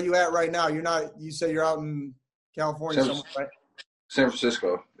 So where you at right now? You say you're out in California somewhere, right? San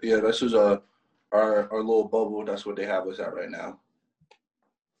Francisco. Yeah, this is our little bubble. That's what they have us at right now.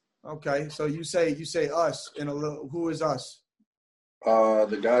 Okay. So you say us in a little, who is us?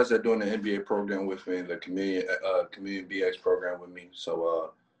 The guys that doing the NBA program with me, the community BX program with me.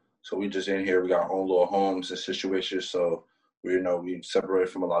 So we just in here, we got our own little homes and situations. So we separate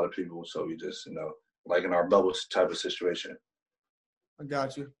from a lot of people. So we just, like in our bubble type of situation. I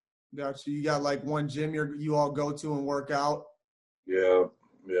got you. You got like one gym you all go to and work out? Yeah.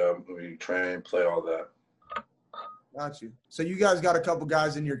 We train, play, all that. Got you. So you guys got a couple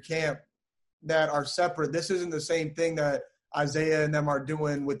guys in your camp that are separate. This isn't the same thing that Isaiah and them are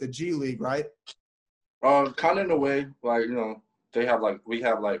doing with the G League, right? Kind of in a way, like, they have we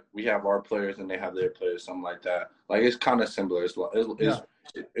have our players and they have their players, something like that. Like it's kind of similar. It's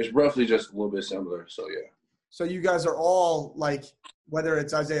roughly just a little bit similar. So yeah. So you guys are all like, whether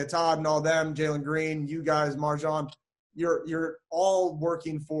it's Isaiah Todd and all them, Jalen Green, you guys, Marjon, you're all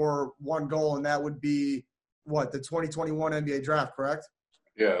working for one goal, and that would be what, the 2021 NBA draft, correct?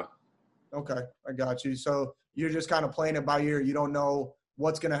 Yeah. Okay, I got you. So you're just kind of playing it by ear. You don't know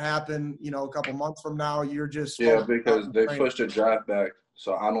what's going to happen, a couple months from now. You're just because they pushed the draft back,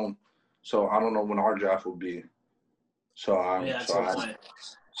 so I don't know when our draft will be. So I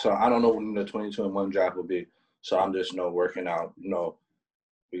don't know when the 2021 draft will be. So I'm just working out.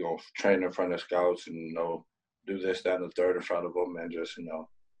 We gonna train in front of scouts and do this, that, and the third in front of them, and just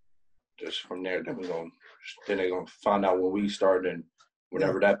just from there. Then they're gonna find out when we start and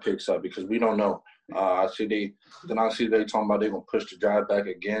whenever that picks up, because we don't know. I see they talking about they're gonna push the draft back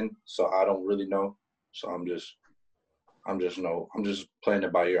again. So I don't really know. So I'm just playing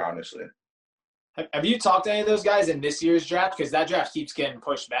it by ear, honestly. Have you talked to any of those guys in this year's draft? Because that draft keeps getting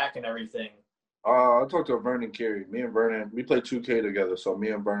pushed back and everything. I talked to Vernon Carey. Me and Vernon, we play 2K together. So me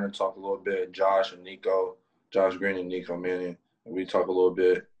and Vernon talk a little bit. Josh Green and Nico Manning. And we talk a little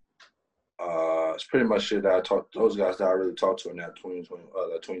bit. It's pretty much it that I talked to those guys that I really talked to in that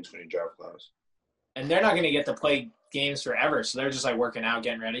 2020 draft class. And they're not going to get to play games forever, so they're just like working out,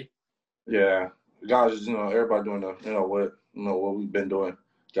 getting ready. Yeah, guys, everybody doing what we've been doing.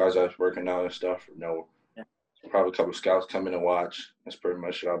 Guys that's working out and stuff. Probably a couple of scouts come in and watch. That's pretty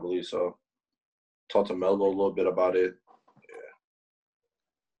much it, I believe. So, talked to Melo a little bit about it.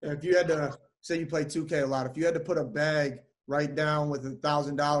 Yeah. If you had to say you play 2K a lot, if you had to put a bag right down with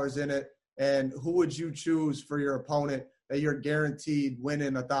 $1,000 in it, and who would you choose for your opponent that you're guaranteed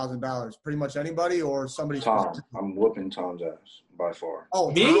winning $1,000? Pretty much anybody or somebody? Tom. I'm whooping Tom's ass by far.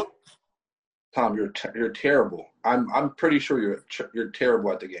 Oh, me? Tom, you're terrible. I'm pretty sure you're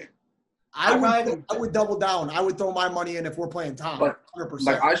terrible at the game. I would double down. I would throw my money in if we're playing Tom. 100%.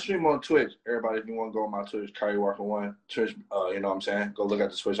 Like I stream on Twitch. Everybody, if you want to go on my Twitch, Kyrie Walker 1, Twitch, you know what I'm saying? Go look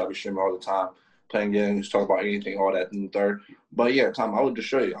at the Twitch. I be streaming all the time, playing games, talk about anything, all that in the third. But yeah, Tom, I would just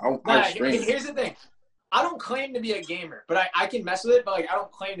show you. I stream. Here's the thing. I don't claim to be a gamer, but I can mess with it, but I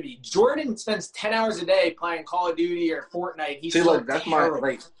don't claim to be. Jordan spends 10 hours a day playing Call of Duty or Fortnite. That's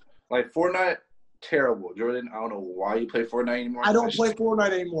terrible. my Fortnite. Terrible, Jordan. I don't know why you play Fortnite anymore. I don't play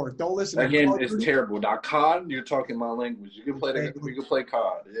Fortnite anymore. Don't listen. That game is terrible. Now, COD, you're talking my language. You can play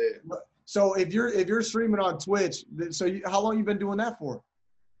COD. Yeah. So if you're streaming on Twitch, how long you been doing that for?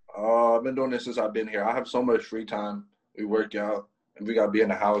 I've been doing this since I've been here. I have so much free time. We work out and we gotta be in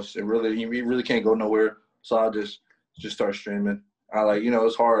the house. We really can't go nowhere. So I just start streaming.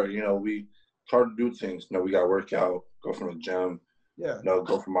 It's hard. It's hard to do things. We gotta work out, go from the gym. Yeah.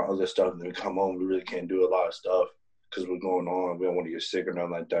 Go for my other stuff, and then we come home. We really can't do a lot of stuff because we're going on. We don't want to get sick or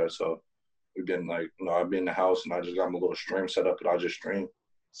nothing like that. So we've been I've been in the house, and I just got my little stream set up, and I just stream.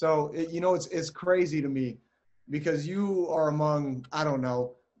 So, it's crazy to me because you are among, I don't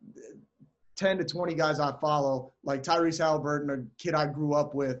know, 10 to 20 guys I follow, like Tyrese Halliburton, a kid I grew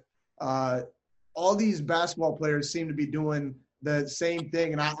up with. All these basketball players seem to be doing the same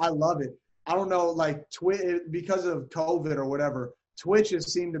thing, and I love it. I don't know, because of COVID or whatever, Twitch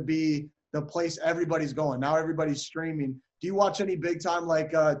has seemed to be the place everybody's going. Now everybody's streaming. Do you watch any big-time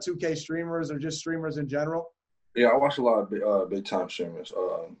 2K streamers or just streamers in general? Yeah, I watch a lot of big-time streamers.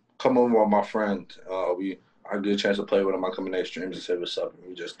 Come over with my friend. I get a chance to play with him. I come in their streams and say what's up, and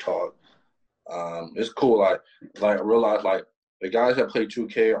we just talk. It's cool. I realize the guys that play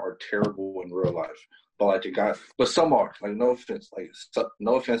 2K are terrible in real life. But some are. No offense.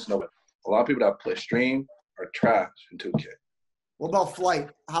 No offense, nobody. A lot of people that play stream are trash in 2K. What about Flight?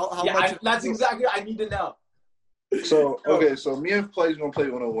 How yeah, much? That's exactly what I need to know. So me and Flight's gonna play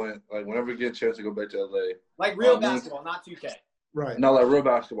when I win. Like whenever we get a chance to go back to LA. Like real basketball, not 2K. Right. No, like real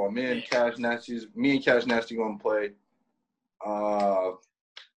basketball. Me and Cash Nasty gonna play.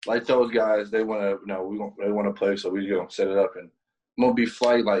 Like those guys, they wanna they wanna play, so we gonna set it up, and I'm gonna be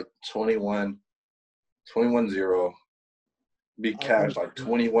Flight like 21-0. Be Cash like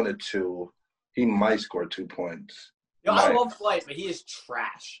 21-2. He might score 2 points. Yo, I love Flight, but he is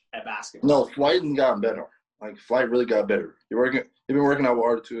trash at basketball. No, Flight got better. Like Flight really got better. He been working out with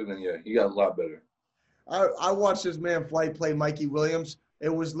R2, then he got a lot better. I watched this man Flight play Mikey Williams. It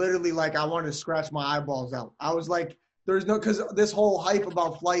was literally like I wanted to scratch my eyeballs out. I was like, there's no – because this whole hype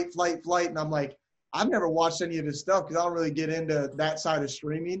about Flight, and I'm like, I've never watched any of this stuff because I don't really get into that side of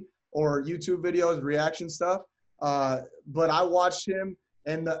streaming or YouTube videos, reaction stuff. But I watched him,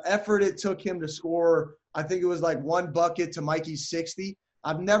 and the effort it took him to score, I think it was like 1 bucket to Mikey's 60.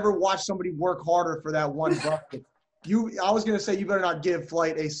 I've never watched somebody work harder for that 1 bucket. I was going to say you better not give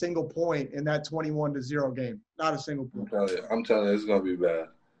Flight a single point in that 21-0 game. Not a single point. I'm telling you, it's going to be bad.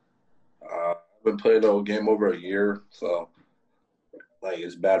 I've been playing the game over a year, so like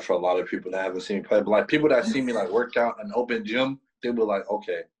it's bad for a lot of people that haven't seen me play. But like people that see me like work out in an open gym, they were like,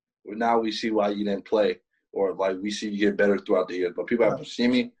 okay, well, now we see why you didn't play, or like we see you get better throughout the year. But people that haven't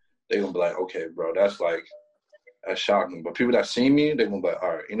seen me, they're going to be like, okay, bro, that's shocking. But people that see me, they're going to be like,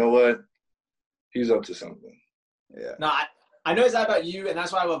 all right, you know what? He's up to something. Yeah. No, I know that about you, and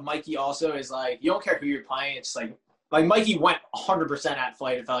that's why I love Mikey also is like you don't care who you're playing. It's like Mikey went 100% at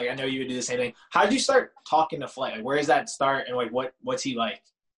Flight. It felt like I know you would do the same thing. How did you start talking to Flight? Like, where does that start, and like what's he like?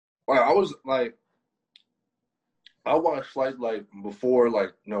 Well, I was like, I watched Flight like before,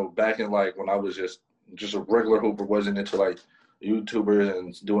 like back in like when I was just a regular hooper, wasn't into like YouTubers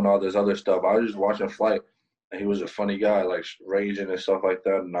and doing all this other stuff. I was just watching Flight, and he was a funny guy, like raging and stuff like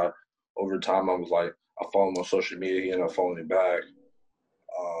that. And over time, I was like, I follow him on social media. He ended up following me back.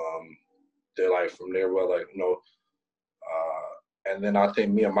 They're like from there, well, like and then I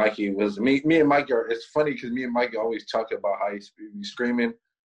think me and Mikey and Mikey are. It's funny because me and Mikey always talk about how he's screaming,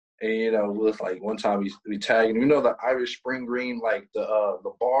 and with like one time we tagging. The Irish Spring Green, like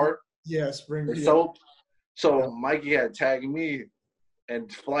the bar. Yeah, Spring Green. So Mikey had tagged me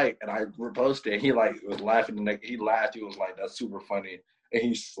and Flight, and I reposted. And he like was laughing, and he laughed. He was like, "That's super funny." And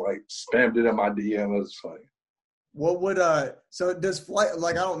he's like spammed it in my DM. It was funny. What would so does Flight,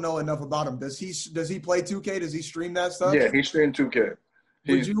 like I don't know enough about him. Does he play 2K? Does he stream that stuff? Yeah, he streamed 2K.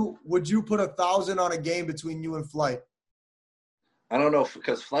 Would you put 1,000 on a game between you and Flight? I don't know,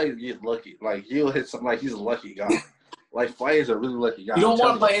 because Flight gets lucky. Like he'll hit something, like he's a lucky guy. Like Flight is a really lucky guy. You don't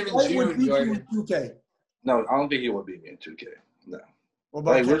want to play him in June. Would beat you in 2K? No, I don't think he would beat me in 2K. No.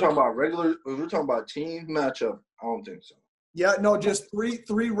 Like we're talking about regular. If we're talking about team matchup, I don't think so. Yeah, no, just three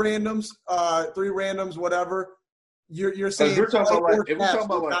randoms, whatever. You're saying if we're talking about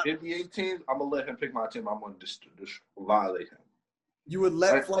like NBA teams, I'm gonna let him pick my team. I'm gonna just violate him. You would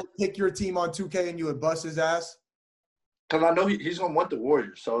let Flight pick your team on 2K and you would bust his ass? Because I know he's gonna want the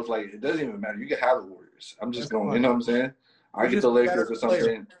Warriors, so it's like it doesn't even matter. You can have the Warriors. I'm just going. You know what I'm saying? I get the Lakers or something.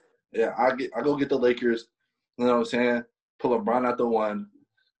 Player. Yeah, I go get the Lakers. You know what I'm saying? Pull LeBron out the one.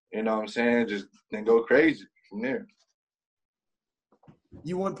 You know what I'm saying? Just then go crazy from there.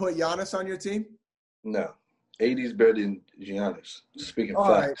 You wouldn't put Giannis on your team? No. AD's better than Giannis. Speaking all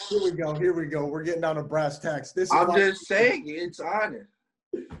facts. All right, here we go. We're getting down to brass tacks. I'm just saying it's honest.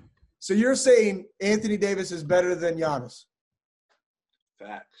 So you're saying Anthony Davis is better than Giannis?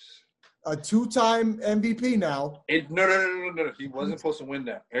 Facts. A 2-time MVP now. No. He wasn't supposed to win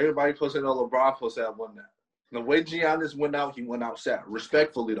that. Everybody supposed to know LeBron supposed to have won that. The way Giannis went out, he went out sad.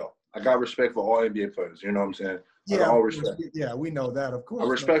 Respectfully, though. I got respect for all NBA players. You know what I'm saying? Yeah, all respect. Yeah, we know that, of course.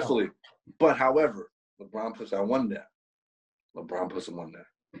 Respectfully. But, however, LeBron puts out won that.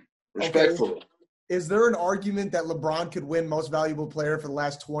 Respectfully. Okay. Is there an argument that LeBron could win Most Valuable Player for the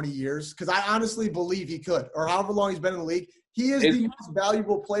last 20 years? Because I honestly believe he could, or however long he's been in the league. He is the most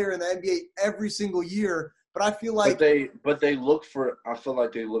valuable player in the NBA every single year. But I feel like they look for. I feel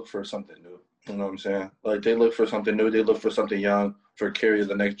like they look for something new. You know what I'm saying? Like they look for something new. They look for something young for carry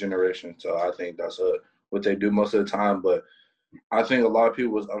the next generation. So I think that's what they do most of the time. But I think a lot of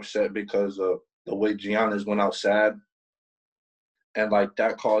people was upset because of the way Giannis went out sad, and like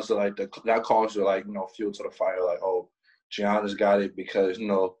that caused fuel to the fire. Like, oh, Giannis got it because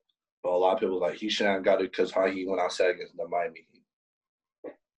but a lot of people like he shouldn't have got it because how he went out sad against the Miami Heat.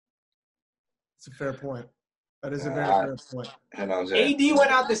 It's a fair point. That is a very fair point. AD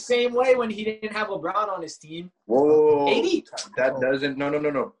went out the same way when he didn't have LeBron on his team. Whoa. AD. That doesn't –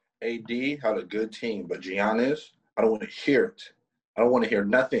 no. AD had a good team, but Giannis, I don't want to hear it. I don't want to hear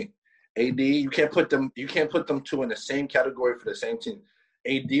nothing. AD, you can't put them two in the same category for the same team.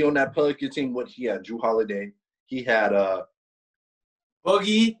 AD on that Pelican team, what he had? Jrue Holiday. He had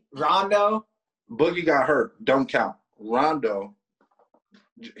Boogie, Rondo. Boogie got hurt. Don't count. Rondo.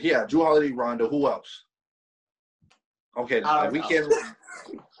 Yeah, Jrue Holiday, Rondo. Who else? Okay,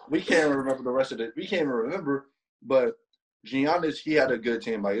 we can't remember the rest of it. We can't even remember. But Giannis, he had a good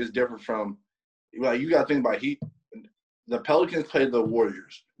team. Like, it's different from you got to think about the Pelicans played the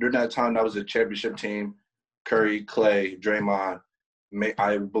Warriors during that time. That was a championship team. Curry, Clay, Draymond.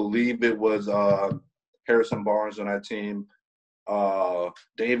 I believe it was Harrison Barnes on that team.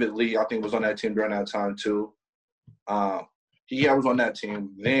 David Lee, I think, was on that team during that time too. He was on that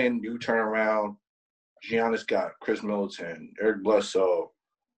team. Then you turn around, Giannis got Chris Middleton, Eric Bledsoe,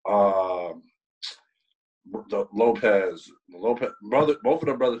 the Lopez brother. Both of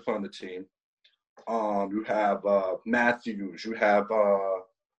the brothers play on the team. You have Matthews. You have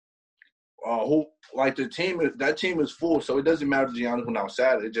that team is full. So it doesn't matter if Giannis went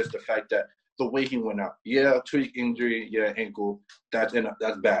outside. It's just the fact that the way he went out. Yeah, tweak injury. Yeah, ankle. That's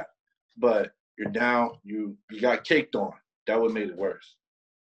bad. But you're down. You got caked on. That would make it worse.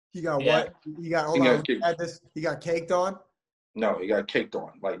 He got what? He got caked on? No, he got caked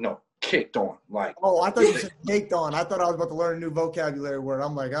on. Kicked on. Oh, I thought you said caked on. I thought I was about to learn a new vocabulary word.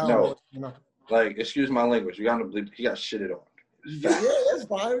 I'm like, no. Excuse my language. You got to believe he got shitted on. Yeah, that's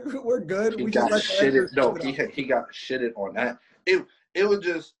fine. We're good. He got shitted. No, he got shitted on. That it was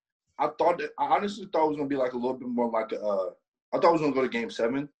just. I honestly thought it was gonna be like a little bit more like I thought it was gonna go to Game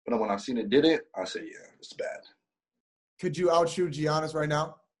 7, but when I seen it did it, I said, yeah, it's bad. Could you outshoot Giannis right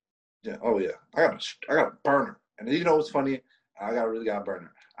now? Yeah. Oh yeah. I got a burner, and you know what's funny? I really got a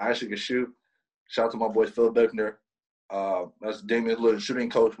burner. I actually can shoot. Shout out to my boy Phil Beckner. That's Damian Lillard's shooting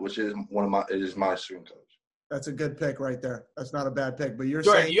coach, which is my shooting coach. That's a good pick right there. That's not a bad pick. But you're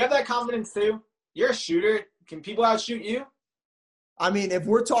Jordan, saying you have that confidence too. You're a shooter. Can people outshoot you? I mean, if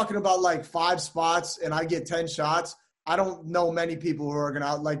we're talking about like 5 spots and I get 10 shots, I don't know many people who are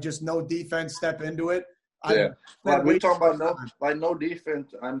gonna just no defense, step into it. Yeah, we talking about no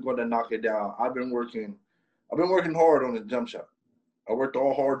defense. I'm going to knock it down. I've been working hard on the jump shot. I worked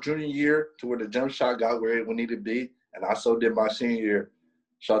all hard junior year to where the jump shot got where it needed to be, and I so did my senior year.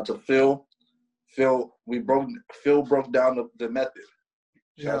 Shout out to Phil. Phil broke down the method.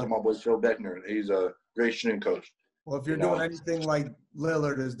 Shout out to my boy Phil Beckner. He's a great shooting coach. Well, if you're doing anything like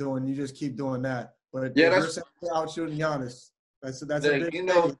Lillard is doing, you just keep doing that. But yeah, that's out shooting Giannis. That's a big thing.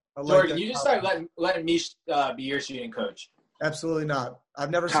 Jordan, you just start letting me be your shooting coach. Absolutely not.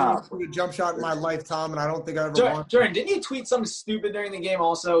 I've never seen you shoot a jump shot in my life, Tom, and I don't think I ever want. Jordan, didn't you tweet something stupid during the game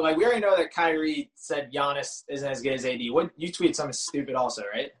also? Like, we already know that Kyrie said Giannis isn't as good as AD. You tweeted something stupid also,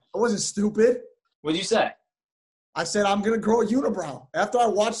 right? I wasn't stupid. What did you say? I said I'm going to grow a unibrow. After I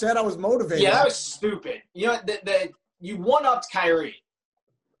watched that, I was motivated. Yeah, that was stupid. You know, you one-upped Kyrie.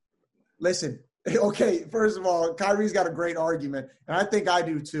 Listen, okay, first of all, Kyrie's got a great argument, and I think I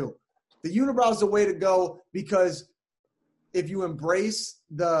do too. The unibrow is the way to go because if you embrace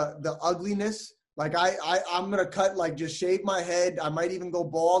the ugliness, like I'm going to cut, just shave my head. I might even go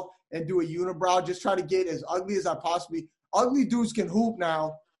bald and do a unibrow, just try to get as ugly as I possibly – ugly dudes can hoop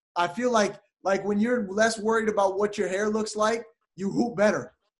now. I feel like when you're less worried about what your hair looks like, you hoop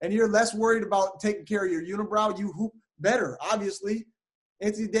better. And you're less worried about taking care of your unibrow, you hoop better, obviously.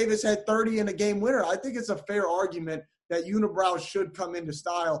 Anthony Davis had 30 in a game winner. I think it's a fair argument that unibrows should come into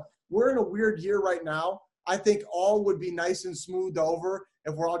style. We're in a weird year right now. I think all would be nice and smoothed over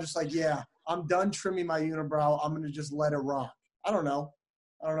if we're all just like, yeah, I'm done trimming my unibrow. I'm going to just let it rock. I don't know.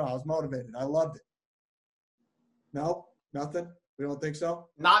 I was motivated. I loved it. No? Nothing? We don't think so?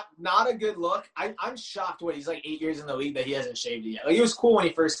 Not a good look. I'm shocked he's like 8 years in the league that he hasn't shaved it yet. Like, he was cool when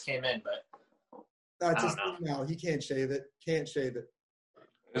he first came in, but no, he can't shave it. Can't shave it.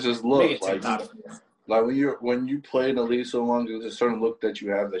 It's just look. Like when you play in the league so long, there's a certain look that you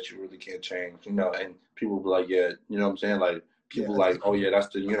have that you really can't change, and people be like, yeah, you know what I'm saying? Like, people oh yeah, that's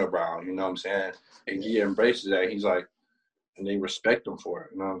the unibrow, you know what I'm saying? And he embraces that. He's like, and they respect him for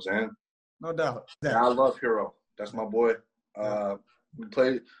it, you know what I'm saying? No doubt. And I love Hero. That's my boy. We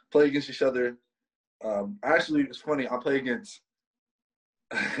play against each other. Actually, it's funny. I play against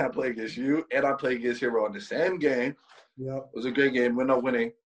you, and I play against Hero in the same game. Yep. It was a great game. We're not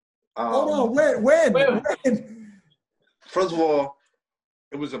winning. When? First of all,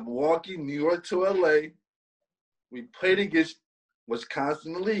 it was a Milwaukee, New York to LA. We played against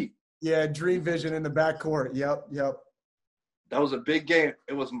Wisconsin in the league. Yeah, Dream Vision in the backcourt. Yep. That was a big game.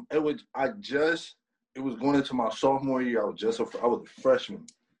 It was going into my sophomore year. I was a freshman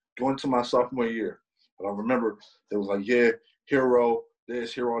going into my sophomore year. But I remember they was like, yeah, hero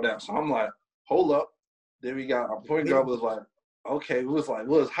this, hero that. So I'm like, hold up. Then we got our point guard was like, okay, it was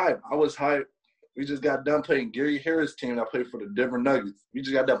hype. I was hype. We just got done playing Gary Harris' team that played for the Denver Nuggets. We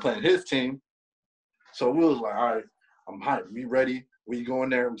just got done playing his team. So we was like, all right, I'm hyped. We ready. We go in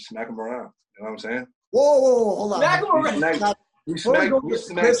there and we smack them around. You know what I'm saying? Whoa, hold on. Smack them around. We smacked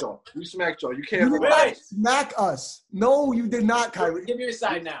y'all. We smacked y'all. You can't smack us. No, you did not, Kyrie. Give me your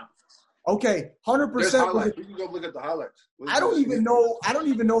side now. Okay, 100%. You can go look at the highlights. I don't even know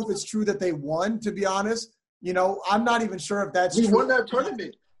if it's true that they won, to be honest. You know, I'm not even sure if that's true. We won that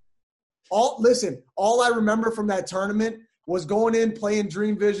tournament. All I remember from that tournament was going in, playing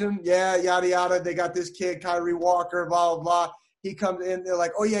Dream Vision. Yeah, yada, yada. They got this kid, Kyrie Walker, blah, blah, blah. He comes in. They're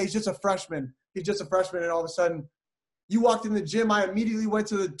like, oh, yeah, he's just a freshman. And all of a sudden, you walked in the gym. I immediately went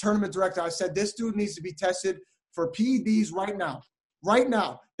to the tournament director. I said, this dude needs to be tested for PEDs right now. Right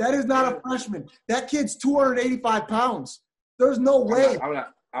now. That is not a freshman. That kid's 285 pounds. There's no way.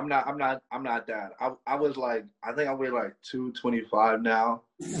 I'm not that. I was like, I think I weigh like 225 now.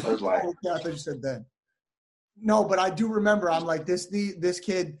 I was like, yeah, I thought you said that. No, but I do remember. I'm like, this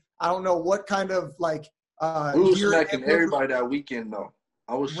kid. I don't know what kind of like. We was smacking everybody that weekend though.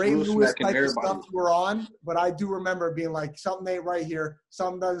 I was smacking everybody. Stuff you were on, but I do remember being like, something ain't right here.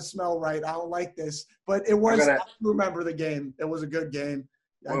 Something doesn't smell right. I don't like this. But it was. I remember the game. It was a good game.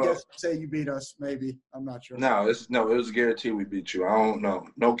 I guess say you beat us, maybe. I'm not sure. No, it was a guarantee we beat you. I don't know.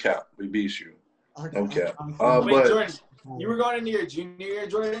 No cap. We beat you. Okay. No cap. Wait, Jordan, you were going into your junior year,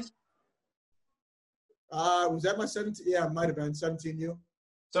 Jordan? Was that my 17? Yeah, it might have been 17U.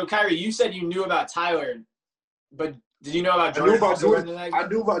 So, Kyrie, you said you knew about Tyler, but did you know about Jordan? I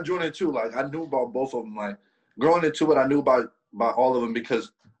knew about Jordan too. Like, I knew about both of them. Like, growing into it, I knew about all of them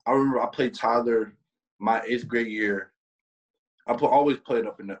because I remember I played Tyler my 8th grade year. I always played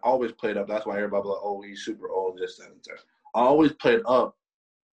up. That's why everybody was like, oh, he's super old, this, that, and that. I always played up.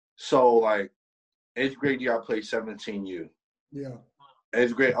 So, like, 8th grade year, I played 17U. Yeah.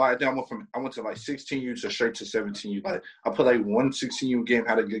 8th grade, I went to like 16U to straight to 17U. Like, I played like one 16U game,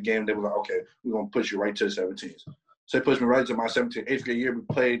 had a good game. They were like, okay, we're going to push you right to the 17s. So they pushed me right to my 8th grade year. We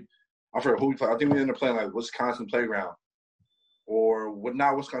played, I forgot who we played. I think we ended up playing like Wisconsin Playground. Or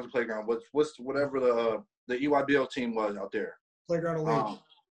not Wisconsin Playground. Whatever the EYBL team was out there. Playground Elite.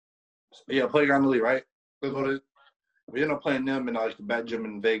 Yeah, Playground Elite, right? We ended up playing them in like the back gym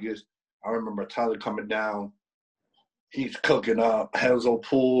in Vegas. I remember Tyler coming down. He's cooking up Hazel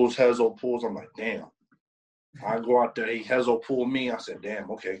pools. I'm like, damn. I go out there. He Hazel pulled me. I said, damn,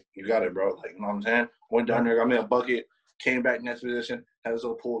 okay, you got it, bro. Like, you know what I'm saying? Went down there, got me a bucket, came back next position.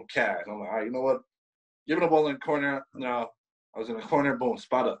 Hazel pulled cash. I'm like, all right, you know what? Give me the ball in the corner. No, I was in the corner. Boom,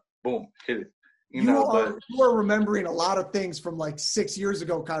 spot up. Boom, hit it. You are remembering a lot of things from like 6 years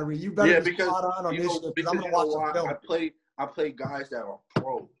ago, Kyrie. You better be spot on this shit because I'm gonna watch the film. I play guys that are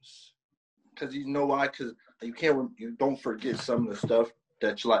pros. Because you know why? Because you don't forget some of the stuff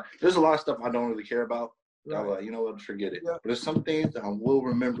that you like. There's a lot of stuff I don't really care about. Right. I'm like, you know what? Forget it. Yeah. But there's some things that I will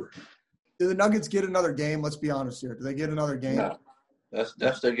remember. Do the Nuggets get another game? Let's be honest here. Do they get another game? No.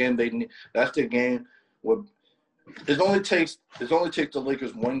 That's the game they need. That's the game. It only takes the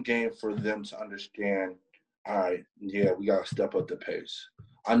Lakers one game for them to understand. All right, yeah, we gotta step up the pace.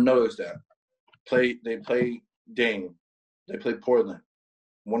 I noticed that. They play Dame. They played Portland.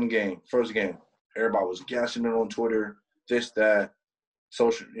 One game, first game. Everybody was gassing it on Twitter. This, that,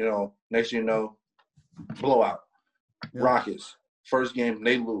 social. Next thing you know, blowout. Yep. Rockets. First game,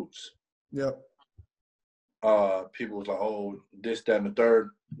 they lose. Yep. People was like, oh, this, that, and the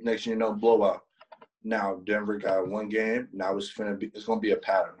third. Next thing you know, blowout. Now Denver got one game. Now it's gonna be a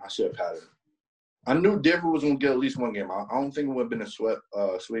pattern. I see a pattern. I knew Denver was gonna get at least one game. I don't think it would have been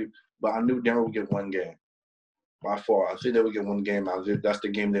a sweep, but I knew Denver would get one game. By far, I think they would get one game out. That's the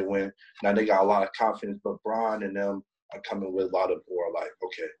game they win. Now they got a lot of confidence, but Bron and them are coming with a lot of more like,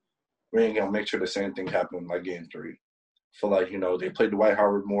 okay, we ain't gonna make sure the same thing happen like game 3. I feel like they played Dwight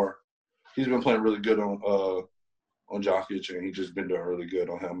Howard more. He's been playing really good on Jokic, and he's just been doing really good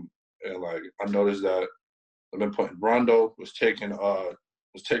on him. And like I noticed that I've been putting Rondo was taking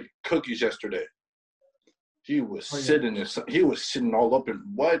cookies yesterday. He was sitting all up in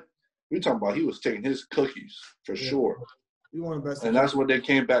what we talking about? He was taking his cookies for sure. And that's what they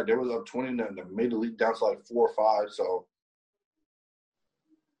came back. They was up 20 and they made the lead down to like 4 or 5. So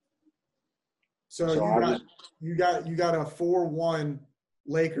you got a 4-1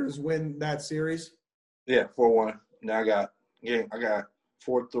 Lakers win that series. Yeah, 4-1. Now I got 4-3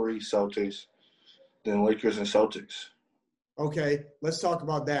 Celtics, then Lakers and Celtics. Okay, let's talk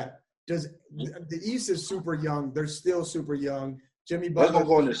about that. The East is super young. They're still super young. Jimmy Butler. Let's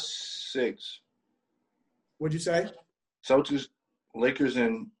go into 6. What'd you say? Celtics, Lakers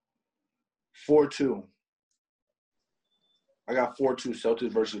in 4-2. I got 4-2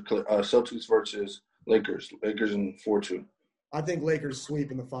 Celtics versus Lakers. Lakers in 4-2. I think Lakers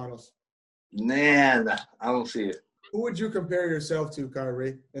sweep in the finals. Man, I don't see it. Who would you compare yourself to,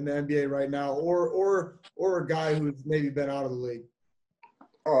 Kyrie, in the NBA right now, or a guy who's maybe been out of the league?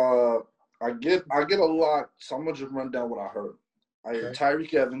 I get a lot. So I'm gonna just run down what I heard. I heard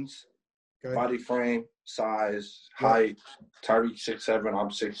Tyreke Evans, body frame, size, height. Tyreke 6'7", I'm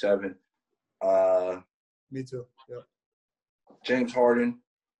 6'7". Me too. Yep. James Harden,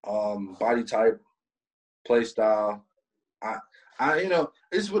 body type, play style. I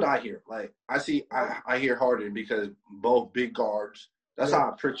this is what I hear. Like I hear Harden because both big guards. That's how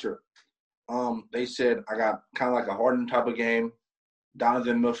I picture it. They said I got kind of like a Harden type of game,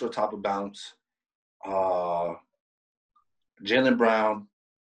 Donovan Mitchell type of bounce, Jaylen Brown.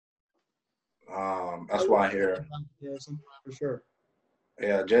 That's why I hear. For sure.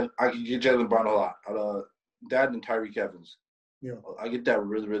 Yeah, I can get Jaylen Brown a lot. That and Tyreke Evans. Yeah, I get that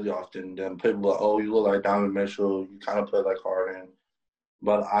really, really often. Then people are like, "Oh, you look like Donovan Mitchell. You kind of play like Harden."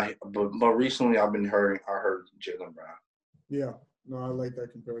 But recently I've been heard Jaylen Brown. Yeah, no, I like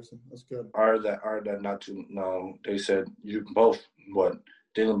that comparison. That's good. I heard that not too. No, they said you both. What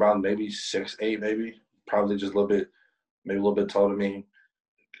Jaylen Brown maybe 6'8", maybe probably just a little bit taller than me.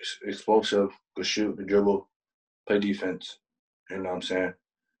 Explosive, could shoot, could dribble, play defense. You know what I'm saying?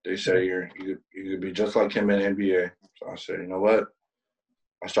 They say you could be just like him in the NBA. So I said, you know what?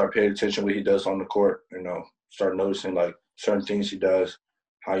 I start paying attention to what he does on the court. Start noticing like certain things he does,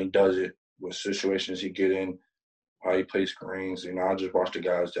 how he does it, what situations he get in, how he plays screens. I just watch the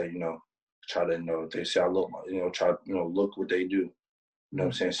guys that try to they say I look, try look what they do. You know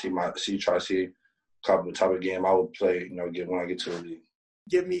what I'm saying? Try to see the type of game I would play. When I get to the league.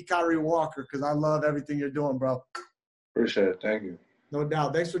 Give me Kyrie Walker because I love everything you're doing, bro. Appreciate it. Thank you. No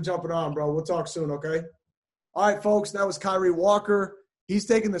doubt. Thanks for jumping on, bro. We'll talk soon, okay? All right, folks, that was Kyrie Walker. He's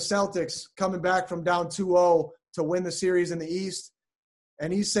taking the Celtics coming back from down 2-0 to win the series in the East.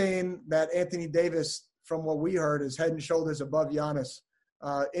 And he's saying that Anthony Davis, from what we heard, is head and shoulders above Giannis.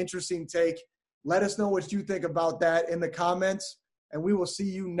 Interesting take. Let us know what you think about that in the comments. And we will see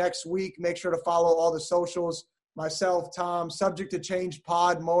you next week. Make sure to follow all the socials. Myself, Tom, Subject to Change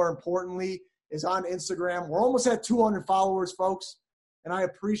Pod, more importantly, is on Instagram. We're almost at 200 followers, folks. And I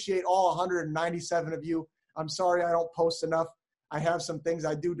appreciate all 197 of you. I'm sorry I don't post enough. I have some things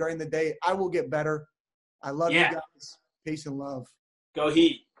I do during the day. I will get better. I love you guys. Peace and love. Go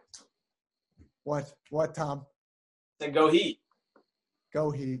Heat. What, Tom? Then go Heat. Go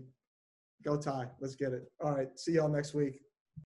Heat. Go Ty. Let's get it. All right. See y'all next week.